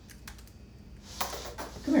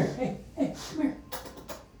 Come here. Hey, come here.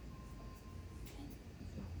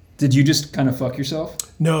 Did you just kind of fuck yourself?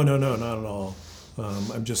 No, not at all.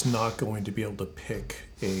 I'm just not going to be able to pick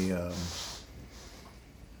a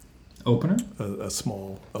Opener? a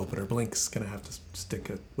small opener. Blink's going to have to stick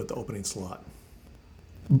it with the opening slot.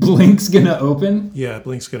 Blink's gonna open? Yeah,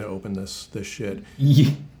 Blink's going to open this shit.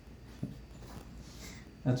 Yeah.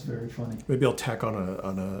 That's very funny. Maybe I'll tack on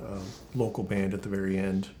a local band at the very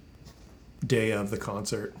end. Day of the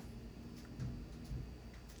concert.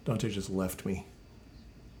 Dante just left me.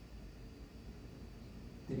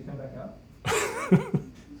 Did he come back out?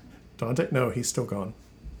 Dante? No, he's still gone.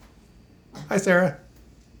 Hi, Sarah.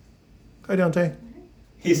 Hi, Dante.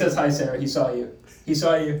 He says hi, Sarah. He saw you.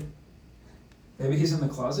 Maybe he's in the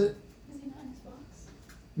closet? Is he not in his box?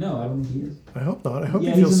 No, I don't think he is. I hope not. I hope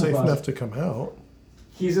Yeah, he feels he's in the safe closet. enough to come out.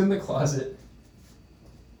 He's in the closet.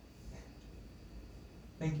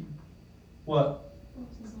 What? What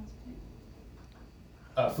was his last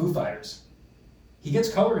pick? Foo Fighters. He gets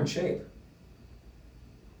color and shape.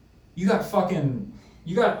 You got fucking...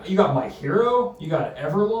 You got My Hero. You got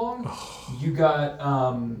Everlong. You got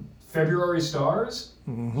February Stars.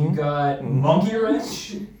 Mm-hmm. You got Monkey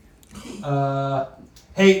Wrench.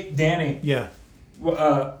 Hey, Danny. Yeah,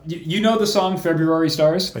 You know the song February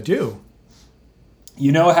Stars? I do.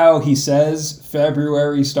 You know how he says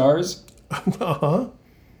February Stars? Uh-huh.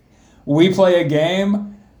 We play a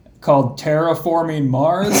game called Terraforming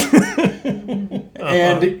Mars.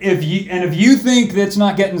 And if you think that's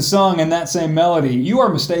not getting sung in that same melody, you are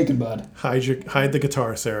mistaken, bud. Hide the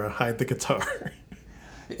guitar, Sarah. Hide the guitar.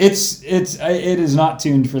 It is not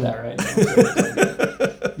tuned for that right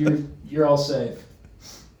now. You're all safe.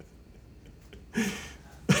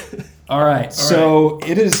 All right, so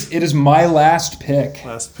it is my last pick.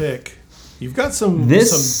 Last pick. You've got some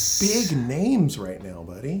big names right now,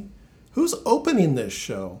 buddy. Who's opening this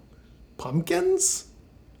show? Pumpkins?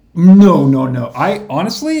 No. I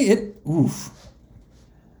honestly, oof.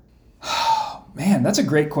 Man, that's a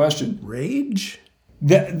great question. Rage?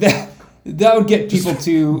 That would get people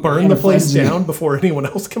to Burn the place down before anyone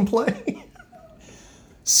else can play?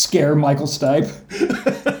 Scare Michael Stipe.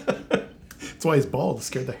 That's why he's bald.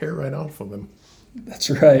 Scared the hair right off of him. That's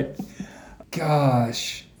right.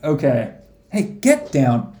 Gosh. Okay. Hey, get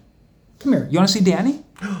down. Come here. You want to see Danny?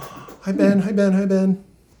 Hi, Ben.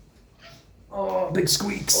 Oh, big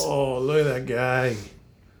squeaks. Oh, look at that guy.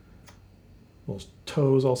 Those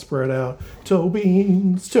toes all spread out. Toe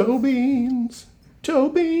beans. What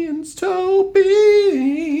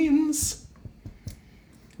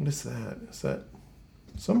is that? Is that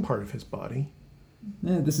some part of his body?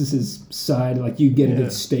 Yeah, this is his side. Like you get a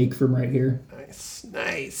good steak from right here.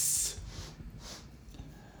 Nice.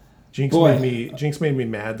 Jinx made me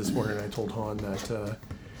mad this morning. I told Han that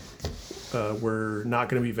we're not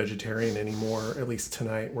going to be vegetarian anymore. At least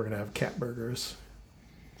tonight, we're going to have cat burgers.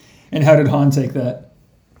 And how did Han take that?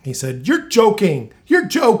 He said, "You're joking. You're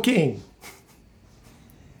joking."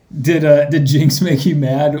 Did Jinx make you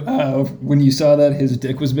mad when you saw that his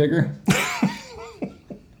dick was bigger?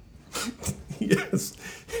 Yes,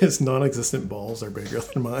 his non-existent balls are bigger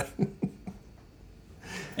than mine.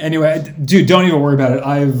 Anyway, dude, don't even worry about it.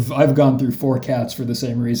 I've gone through 4 cats for the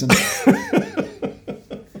same reason.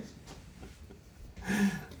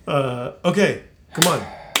 Okay, come on.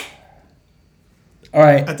 All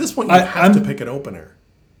right. At this point, you have to pick an opener.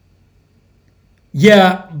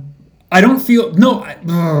 Yeah, I don't feel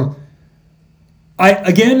I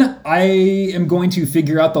am going to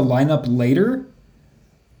figure out the lineup later.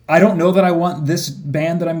 I don't know that I want this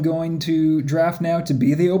band that I'm going to draft now to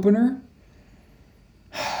be the opener.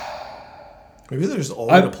 Maybe they're just all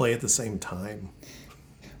going to play at the same time.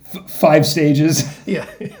 5 stages. Yeah.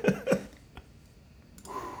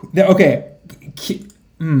 Okay.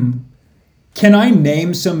 Can I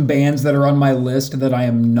name some bands that are on my list that I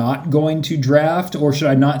am not going to draft, or should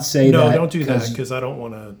I not say that? No, don't do that because I don't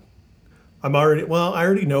want to. I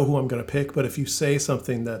already know who I'm going to pick, but if you say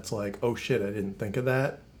something that's like, "Oh shit, I didn't think of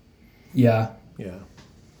that." Yeah.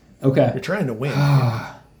 Okay. You're trying to win.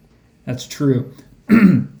 That's true.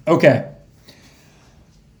 Okay.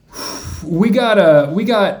 We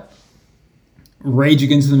got Rage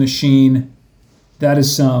Against the Machine. That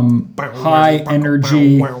is some high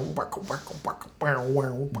energy. All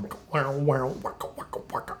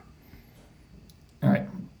right,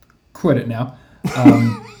 quit it now.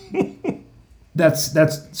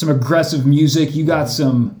 That's some aggressive music. You got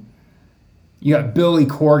Billy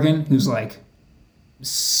Corgan, who's like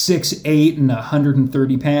 6'8" and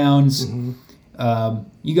 130 pounds. Mm-hmm.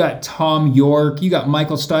 You got Tom York. You got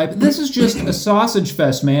Michael Stipe. This is just a sausage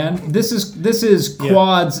fest, man. This is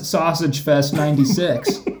Quad's Sausage Fest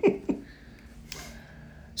 '96.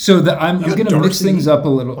 So I'm going to mix things up a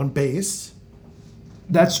little. On bass.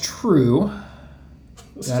 That's true.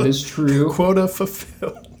 That is true. Quota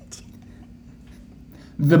fulfilled.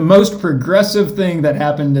 The most progressive thing that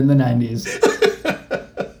happened in the 90s.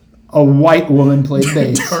 A white woman played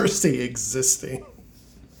bass. Darcy existing.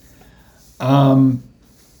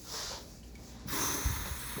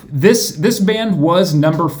 This band was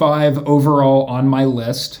number 5 overall on my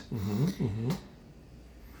list.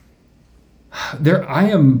 I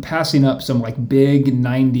am passing up some like big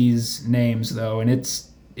 90s names though, and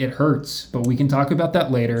it hurts, but we can talk about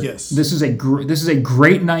that later. Yes. This is a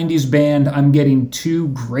great 90s band. I'm getting 2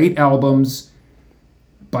 great albums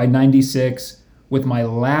by 96. With my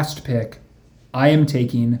last pick, I am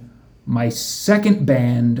taking my second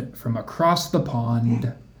band from across the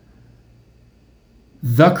pond,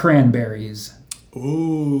 The Cranberries.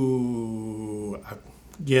 Ooh.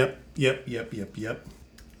 Yep.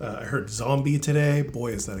 I heard Zombie today.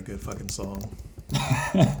 Boy, is that a good fucking song.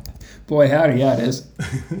 Boy, howdy, yeah, it is.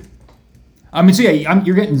 I mean, so yeah,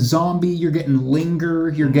 you're getting Zombie, you're getting Linger,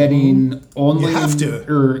 you're getting Only... You have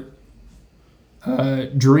to. Or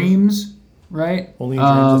Dreams, right? Only in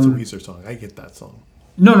Dreams is a Weezer song. I get that song.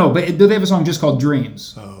 No, but they have a song just called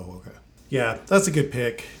Dreams. Oh, okay. Yeah, that's a good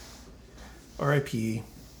pick. R.I.P.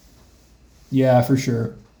 Yeah, for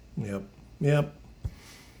sure. Yep.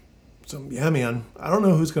 So, yeah, man. I don't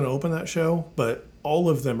know who's going to open that show, but all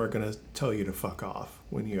of them are going to tell you to fuck off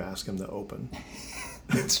when you ask them to open.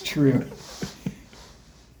 That's true.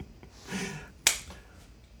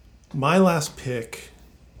 My last pick...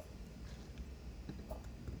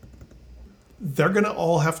 They're going to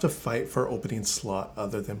all have to fight for opening slot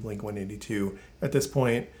other than Blink-182. At this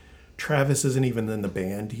point, Travis isn't even in the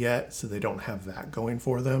band yet, so they don't have that going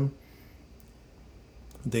for them.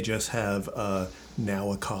 They just have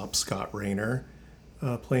now a cop, Scott Rayner,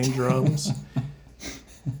 playing drums.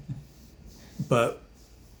 But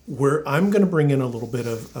I'm going to bring in a little bit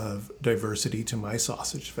of diversity to my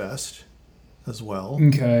Sausage Fest as well.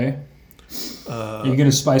 Okay. Are you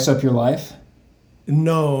going to spice up your life?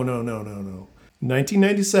 No.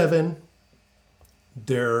 1997,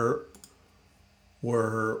 there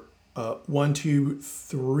were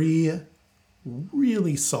 3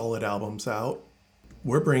 really solid albums out.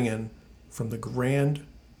 We're bringing from the grand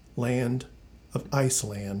land of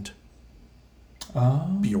Iceland,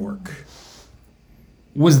 Bjork.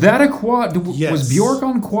 Was that a quad? Yes. Was Bjork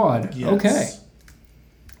on quad? Yes. Okay.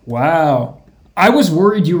 Wow. I was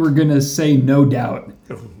worried you were going to say No Doubt.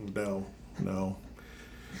 No.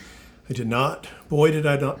 I did not. Boy, did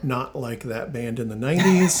I not like that band in the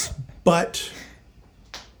 90s, but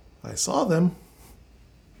I saw them.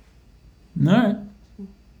 All right.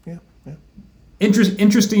 Yeah.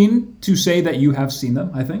 Interesting to say that you have seen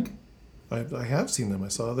them, I think. I have seen them. I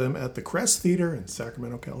saw them at the Crest Theater in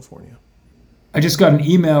Sacramento, California. I just got an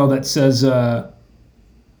email that says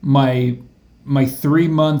my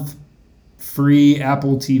 3-month free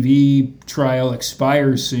Apple TV trial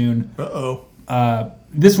expires soon. Uh-oh.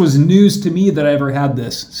 This was news to me that I ever had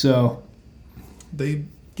this, so... They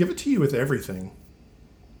give it to you with everything.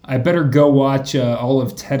 I better go watch all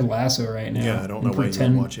of Ted Lasso right now. Yeah, I don't know why you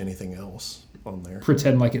don't watch anything else on there.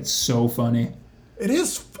 Pretend like it's so funny. It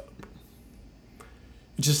is.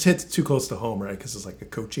 It just hits too close to home, right? Because it's like a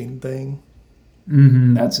coaching thing.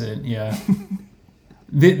 Mm-hmm, that's it, yeah.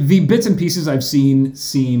 The bits and pieces I've seen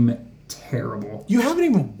seem terrible. You haven't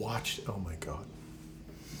even watched... Oh, my God.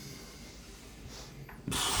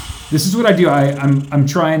 This is what I do. I'm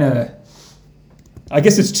trying to... I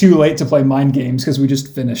guess it's too late to play mind games because we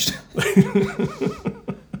just finished.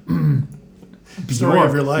 Story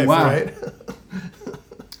of your life, wow. Right?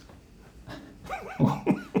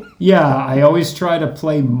 Yeah, I always try to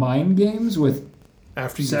play mind games with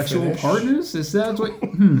After you sexual finish. partners. Is that what?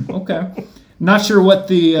 Okay. Not sure what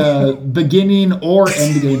the beginning or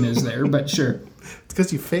end game is there, but sure. It's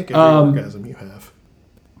because you fake every orgasm you have.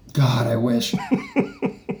 God, I wish.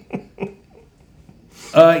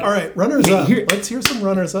 All right, runners up. Here, Let's hear some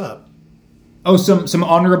runners up. Oh, some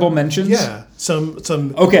honorable mentions? Yeah, some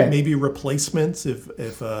okay. Maybe replacements if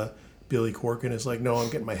Billy Corgan is like, no, I'm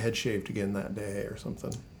getting my head shaved again that day or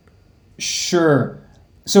something. Sure.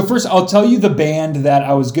 So first, I'll tell you the band that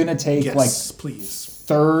I was gonna take please.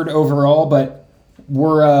 Third overall, but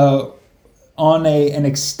we're on an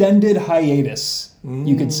extended hiatus,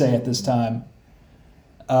 you could say at this time.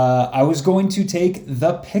 I was going to take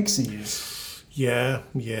the Pixies. Yeah.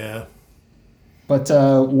 But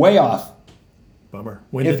way off. Bummer.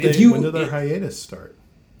 When If did you- their hiatus start?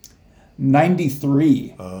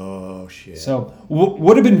 93. Oh, shit. So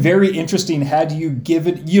would have been very interesting had you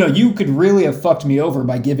given... you could really have fucked me over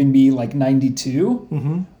by giving me like 92.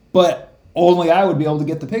 Mm-hmm. But only I would be able to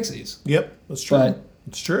get the Pixies. Yep, that's true. But,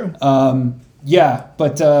 it's true. Yeah,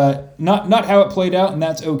 but not how it played out, and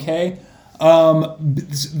that's okay.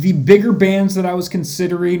 The bigger bands that I was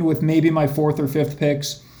considering with maybe my 4th or 5th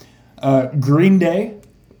picks, Green Day.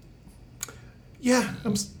 Yeah,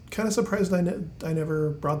 I'm kind of surprised I never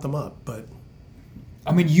brought them up, but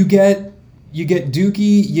I mean, you get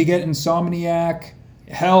Dookie, you get Insomniac.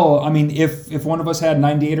 Hell, I mean, if one of us had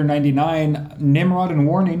 98 or 99, Nimrod and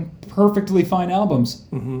Warning, perfectly fine albums.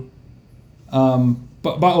 Mm-hmm.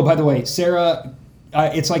 But by the way, Sarah,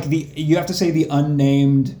 it's like you have to say the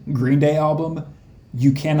unnamed Green Day album.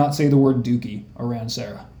 You cannot say the word Dookie around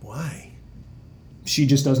Sarah. why? She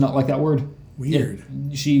just does not like that word. Weird.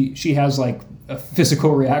 She has like a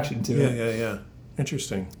physical reaction to it. Yeah.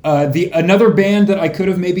 Interesting. Another band that I could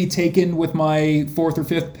have maybe taken with my 4th or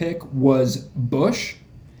 5th pick was Bush.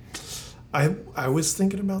 I was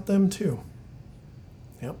thinking about them too.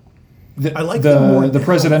 Yep. I like the them more the now.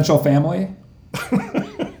 presidential family.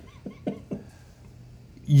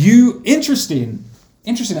 Interesting.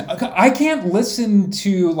 I can't listen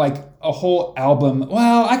to like a whole album.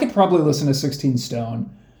 Well, I could probably listen to 16 Stone.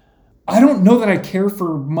 I don't know that I care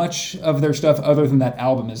for much of their stuff other than that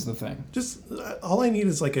album is the thing. Just all I need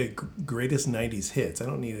is like a greatest 90s hits. I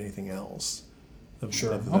don't need anything else. Of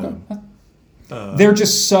them. Okay. They're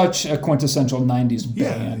just such a quintessential 90s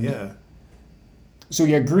band. Yeah. So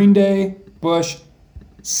yeah, Green Day, Bush,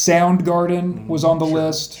 Soundgarden was on the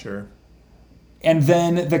list. Sure. And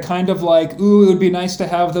then the kind of like, ooh, it would be nice to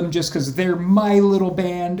have them just because they're my little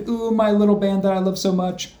band. Ooh, my little band that I love so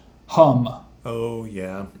much. Hum. Oh,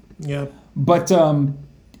 yeah. Yeah. But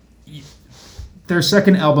their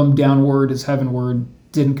second album, Downward is Heavenward,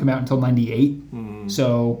 didn't come out until 98.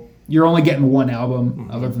 So you're only getting one album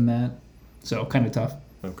other than that. So kind of tough.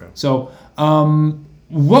 Okay. So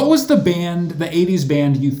what was the 80s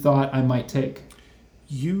band you thought I might take?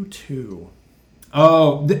 U2.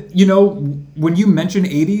 Oh, when you mention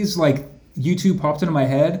 80s, like U2 popped into my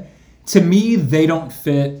head. To me, they don't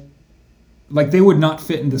fit. Like they would not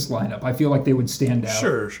fit in this lineup. I feel like they would stand out.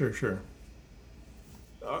 Sure.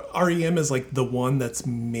 REM is like the one that's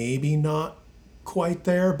maybe not quite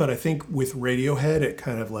there, but I think with Radiohead, it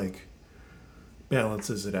kind of like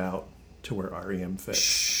balances it out to where REM fits.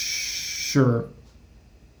 Sure.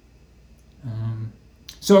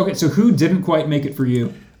 So who didn't quite make it for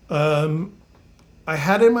you? I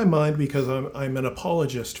had in my mind, because I'm an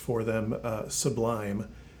apologist for them, Sublime,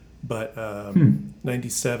 but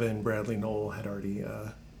 97, Bradley Nowell had already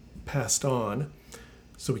passed on,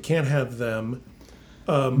 so we can't have them.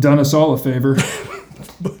 Done us all a favor.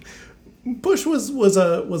 Bush was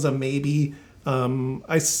a maybe.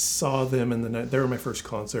 I saw them in the night. They were my first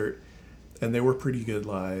concert, and they were pretty good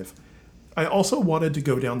live. I also wanted to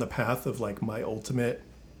go down the path of like my ultimate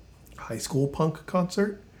high school punk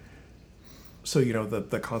concert. So,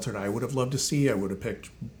 the concert I would have loved to see, I would have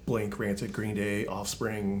picked Blink, Rancid, Green Day,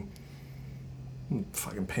 Offspring,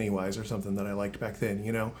 fucking Pennywise or something that I liked back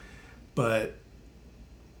then, But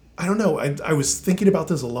I don't know. I was thinking about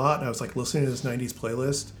this a lot, and I was like listening to this 90s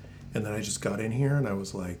playlist, and then I just got in here and I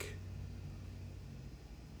was like,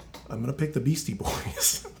 I'm going to pick the Beastie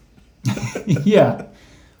Boys. Yeah.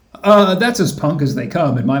 That's as punk as they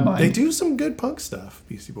come in my mind. They do some good punk stuff,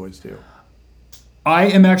 Beastie Boys do. I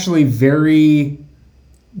am actually very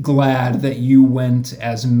glad that you went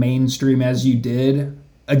as mainstream as you did.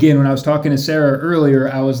 Again, when I was talking to Sarah earlier,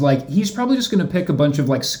 I was like, he's probably just going to pick a bunch of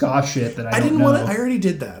like ska shit that I don't know. I already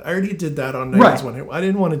did that. I already did that on 90s one. I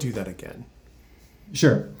didn't want to do that again.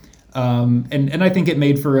 Sure. And I think it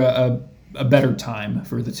made for a better time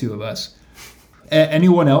for the two of us.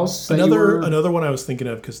 Anyone else? Another one I was thinking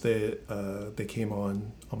of, because they came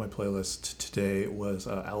on my playlist today, was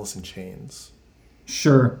Alice in Chains.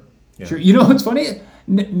 Sure. Yeah. Sure. You know what's funny?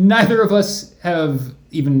 Neither of us have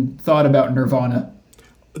even thought about Nirvana.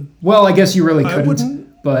 Well, I guess you really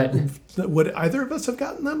couldn't. But would either of us have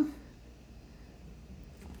gotten them?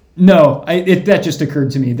 No, that just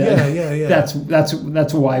occurred to me. Yeah.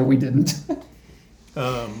 That's why we didn't.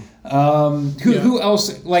 Who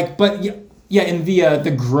else? Like, but yeah, in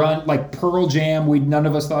the grunt, like Pearl Jam. None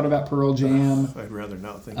of us thought about Pearl Jam. I'd rather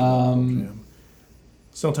not think about Pearl Jam.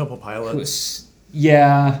 Stone Temple Pilots.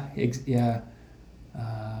 Yeah. And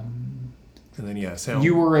then you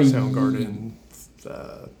were a Soundgarden.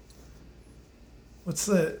 What's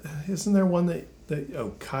the? Isn't there one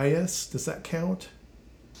that Caius? Does that count?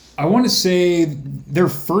 I want to say their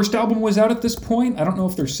first album was out at this point. I don't know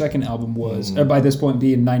if their second album was. Or by this point,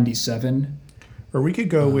 being 97. Or we could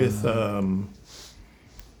go with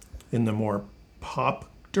in the more pop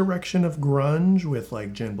direction of grunge with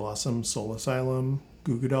like Gin Blossom, Soul Asylum,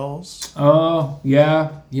 Goo Goo Dolls. Oh,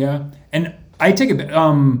 yeah. And I take it.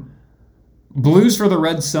 Blues for the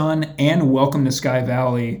Red Sun and Welcome to Sky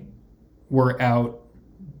Valley were out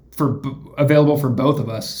available for both of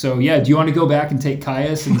us. So yeah, do you want to go back and take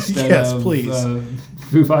Caius instead yes, of please.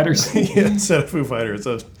 Foo Fighters? Yeah, instead of Foo Fighters,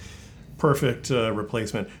 a perfect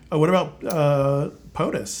replacement. What about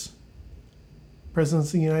POTUS? Presidents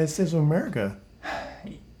of the United States of America.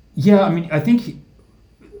 Yeah, I mean, I think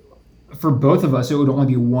for both of us, it would only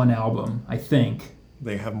be one album, I think.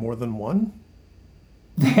 They have more than one?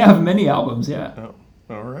 They have many albums, yeah. Oh,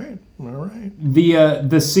 all right.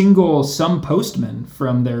 The single Some Postman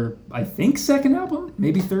from their, I think, second album,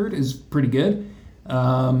 maybe third, is pretty good.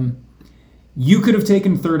 You could have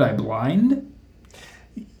taken Third Eye Blind.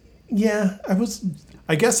 Yeah,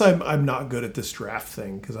 I guess I'm not good at this draft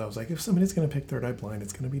thing, because I was like, if somebody's going to pick Third Eye Blind,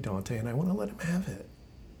 it's going to be Dante, and I want to let him have it.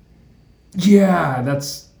 Yeah,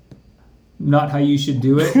 that's not how you should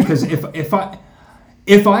do it. Because if I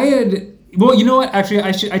had, well, you know what? Actually,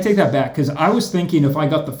 I take that back because I was thinking if I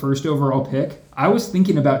got the first overall pick, I was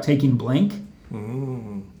thinking about taking Blink,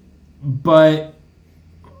 but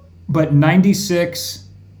 96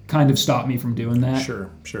 kind of stopped me from doing that. Sure.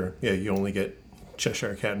 Yeah, you only get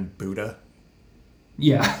Cheshire Cat and Buddha.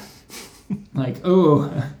 Yeah, like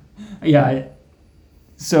yeah.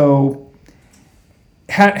 So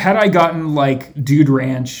had I gotten like Dude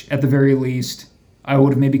Ranch at the very least, I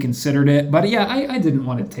would have maybe considered it. But yeah, I didn't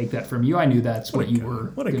want to take that from you. I knew that's what you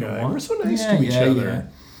were. What a gonna guy. want. We're so nice to each other.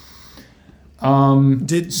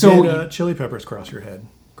 Did Chili Peppers cross your head?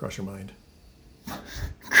 Cross your mind?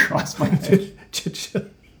 Cross my head.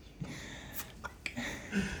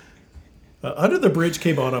 Under the Bridge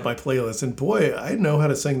came on my playlist, and boy, I know how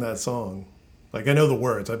to sing that song. Like, I know the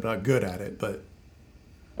words. I'm not good at it, but...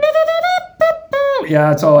 Yeah,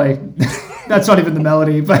 that's all I... That's not even the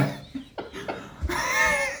melody, but...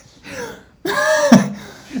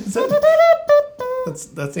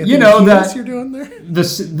 That's Anthony you know Kiedis that you're doing there?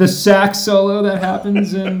 The sax solo that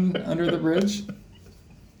happens in Under the Bridge.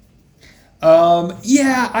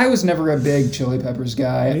 Yeah, I was never a big Chili Peppers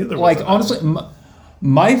guy. Neither was like I. honestly,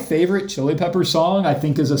 my favorite Chili Pepper song I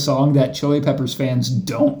think is a song that Chili Peppers fans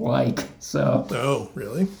don't like. So Oh,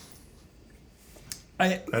 really?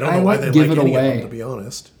 I don't know why they Give like It any Away. of them, to be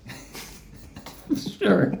honest.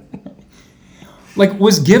 Sure. Like,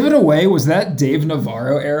 was Give It Away, was that Dave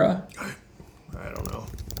Navarro era? I don't know.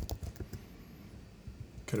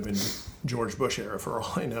 Could have been George Bush era for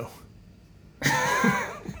all I know.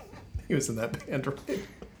 He was in that band, right?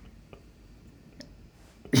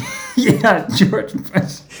 Yeah, George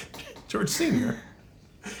Bush. George Sr.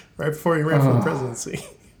 Right before he ran for the presidency.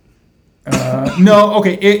 No,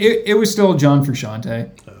 okay, it was still John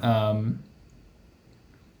Frusciante.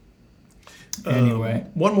 Anyway.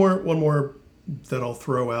 One more that I'll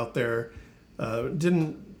throw out there.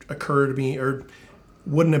 Didn't occur to me, or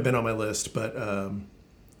wouldn't have been on my list, but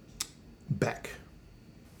Beck.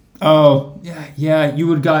 Oh, yeah, you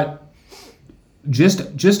would have got just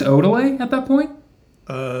Odelay at that point?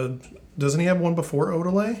 Doesn't he have one before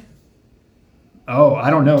Odelay? Oh, I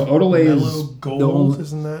don't know. Odelay Mellow is Gold,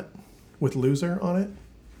 isn't that? With Loser on it?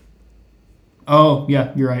 Oh,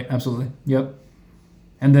 yeah, you're right. Absolutely. Yep.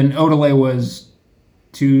 And then Odelay was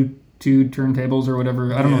two turntables or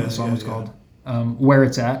whatever. I don't know what the song was called. Where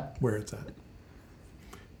It's At. Where It's At.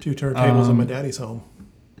 2 turntables in my daddy's home.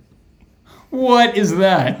 What is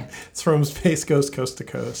that? It's from Space Ghost Coast to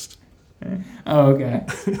Coast. Oh, okay.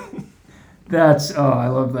 I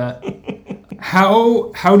love that.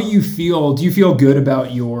 How do you feel? Do you feel good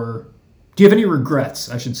about your... Do you have any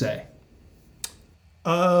regrets, I should say?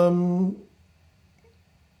 I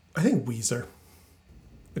think Weezer.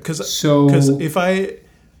 Because if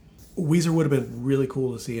Weezer would have been really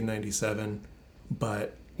cool to see in 97,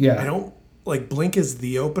 but Yeah. I don't... Like, Blink is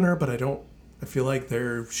the opener, but I feel like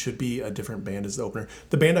there should be a different band as the opener.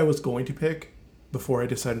 The band I was going to pick before I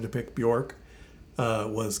decided to pick Bjork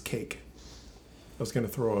was Cake. I was going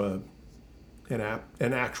to throw an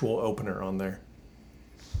actual opener on there.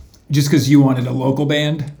 Just because you wanted a local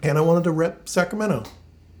band? And I wanted to rep Sacramento.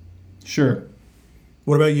 Sure.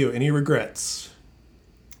 What about you? Any regrets?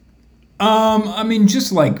 I mean,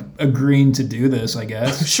 just like agreeing to do this, I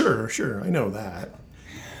guess. Sure. I know that.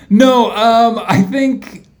 No, I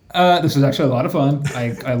think this was actually a lot of fun.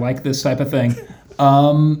 I like this type of thing.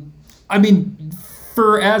 I mean,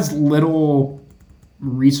 for as little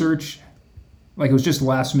research, like it was just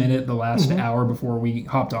last minute, the last hour before we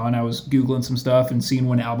hopped on, I was Googling some stuff and seeing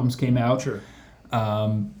when albums came out. Sure.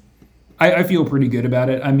 I feel pretty good about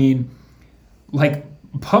it. I mean, like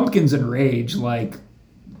Pumpkins and Rage, like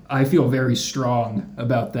I feel very strong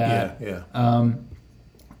about that. Yeah.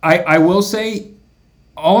 I will say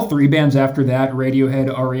all 3 bands after that,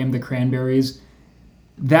 Radiohead, R.E.M., The Cranberries,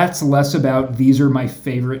 that's less about these are my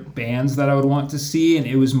favorite bands that I would want to see, and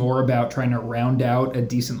it was more about trying to round out a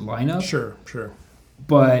decent lineup. Sure.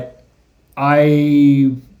 But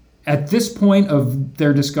at this point of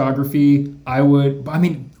their discography,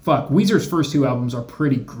 Weezer's first 2 albums are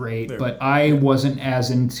pretty great, but I wasn't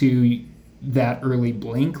as into that early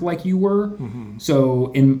Blink like you were.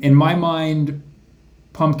 So in my mind,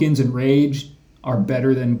 Pumpkins and Rage are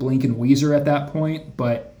better than Blink and Weezer at that point,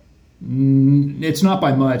 but it's not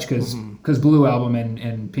by much because Blue Album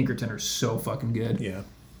and Pinkerton are so fucking good.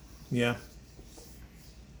 Yeah.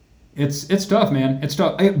 It's tough, man. It's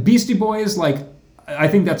tough. Beastie Boys, like, I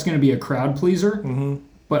think that's going to be a crowd pleaser,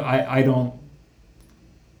 but I don't,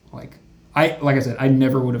 like I said, I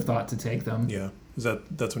never would have thought to take them. Yeah.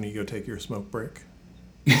 That's when you go take your smoke break?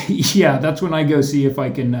 Yeah, that's when I go see if I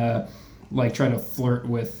can like try to flirt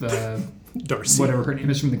with Darcy. whatever her name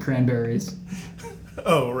is from the Cranberries.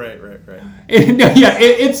 Oh, right. Yeah,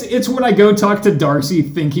 it's when I go talk to Darcy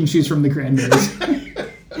thinking she's from the Cranberries.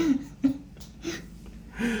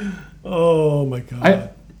 Oh my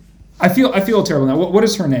god. I feel terrible now. What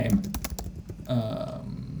is her name?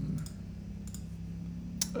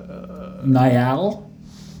 Niall?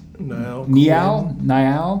 Niall.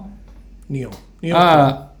 Niall? Neil.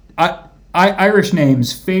 Irish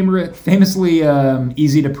names, famously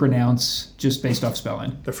easy to pronounce just based off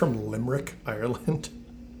spelling. They're from Limerick, Ireland.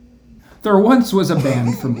 There once was a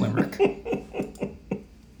band from Limerick.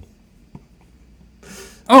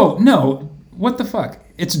 Oh, no. What the fuck?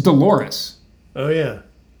 It's Dolores. Oh, yeah.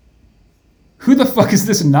 Who the fuck is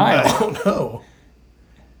this Niall? I don't know.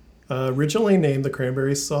 Originally named The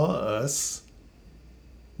Cranberries Saw Us.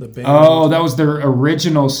 The band Oh, that was their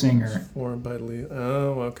original singer. formed by Lee.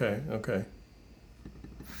 Oh, okay.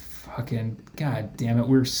 Fucking god damn it,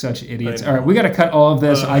 we're such idiots. I know. All right, we got to cut all of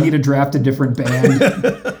this. I need to draft a different band.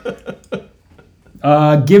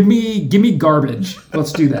 Give me Garbage.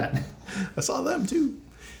 Let's do that. I saw them too.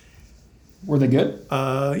 Were they good?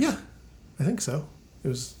 Yeah, I think so. It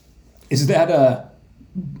was. Is that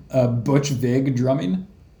a Butch Vig drumming?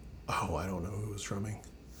 Oh, I don't know who was drumming.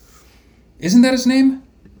 Isn't that his name?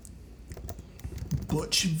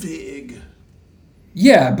 Butch Vig.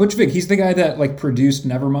 Yeah, Butch Vig. He's the guy that like produced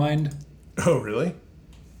Nevermind. Oh, really?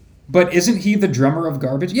 But isn't he the drummer of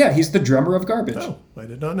Garbage? Yeah, he's the drummer of Garbage. Oh, I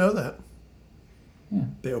did not know that. Yeah.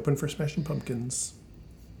 They opened for Smashing Pumpkins.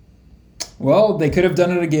 Well, they could have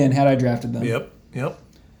done it again had I drafted them. Yep.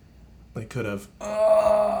 They could have.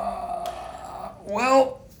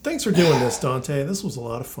 Well, Thanks for doing this, Dante. This was a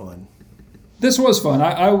lot of fun. this was fun.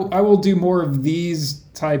 I will do more of these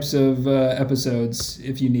types of episodes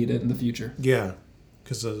if you need it in the future. Yeah,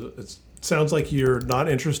 because it sounds like you're not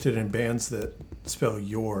interested in bands that spell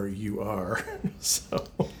you are. So,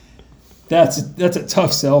 That's a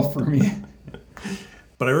tough sell for me.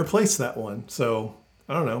 but I replaced that one. So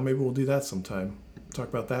I don't know. Maybe we'll do that sometime. Talk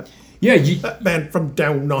about that. Yeah, That band from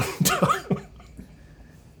down under.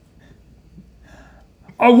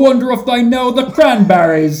 I wonder if they know the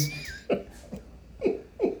Cranberries.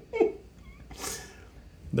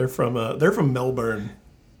 They're from Melbourne.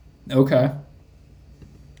 Okay.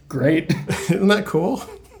 Great. Isn't that cool?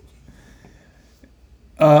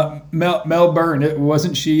 Mel Byrne,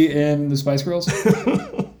 wasn't she in the Spice Girls?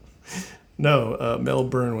 No, Mel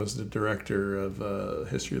Byrne was the director of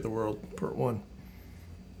History of the World Part 1.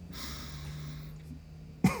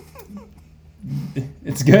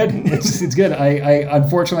 It's good. It's good. I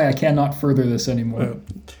unfortunately I cannot further this anymore.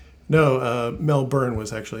 No, Mel Byrne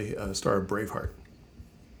was actually a star of Braveheart.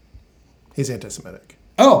 He's anti-Semitic.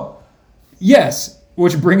 Oh, yes.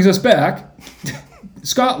 Which brings us back.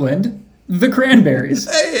 Scotland, the Cranberries.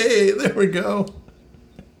 Hey, there we go.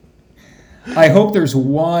 I hope there's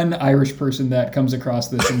one Irish person that comes across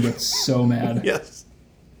this and gets so mad. Yes.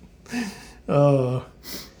 Oh,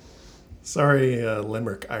 sorry,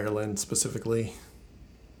 Limerick, Ireland, specifically.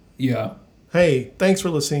 Yeah. Hey, thanks for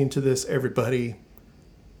listening to this, everybody.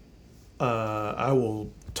 I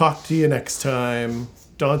will talk to you next time.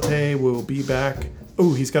 Dante will be back.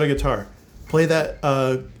 Oh, he's got a guitar. Play that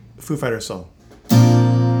Foo Fighters song.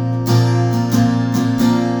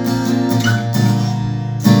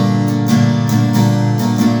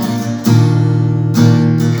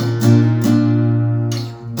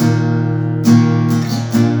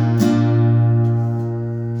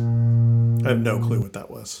 I have no clue what that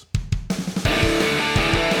was.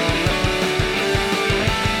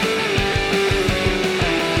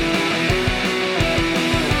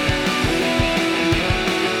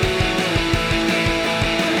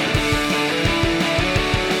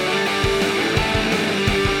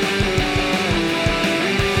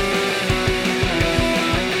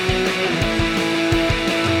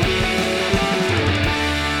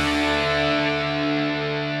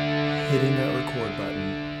 Hitting that record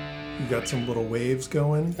button. You got some little waves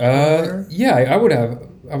going? there? Yeah, I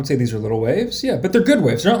would say these are little waves. Yeah, but they're good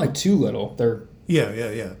waves. They're not like too little. They're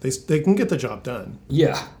Yeah. They can get the job done.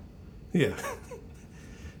 yeah. Yeah.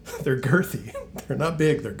 They're girthy. They're not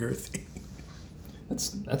big, they're girthy.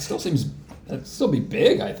 That'd still be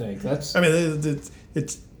big, I think. That's I mean,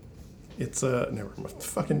 it's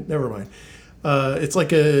never mind. It's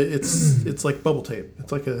like bubble tape.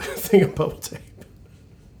 It's like a thing of bubble tape.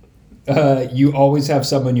 you always have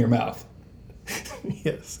some in your mouth.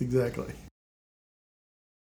 Yes, exactly.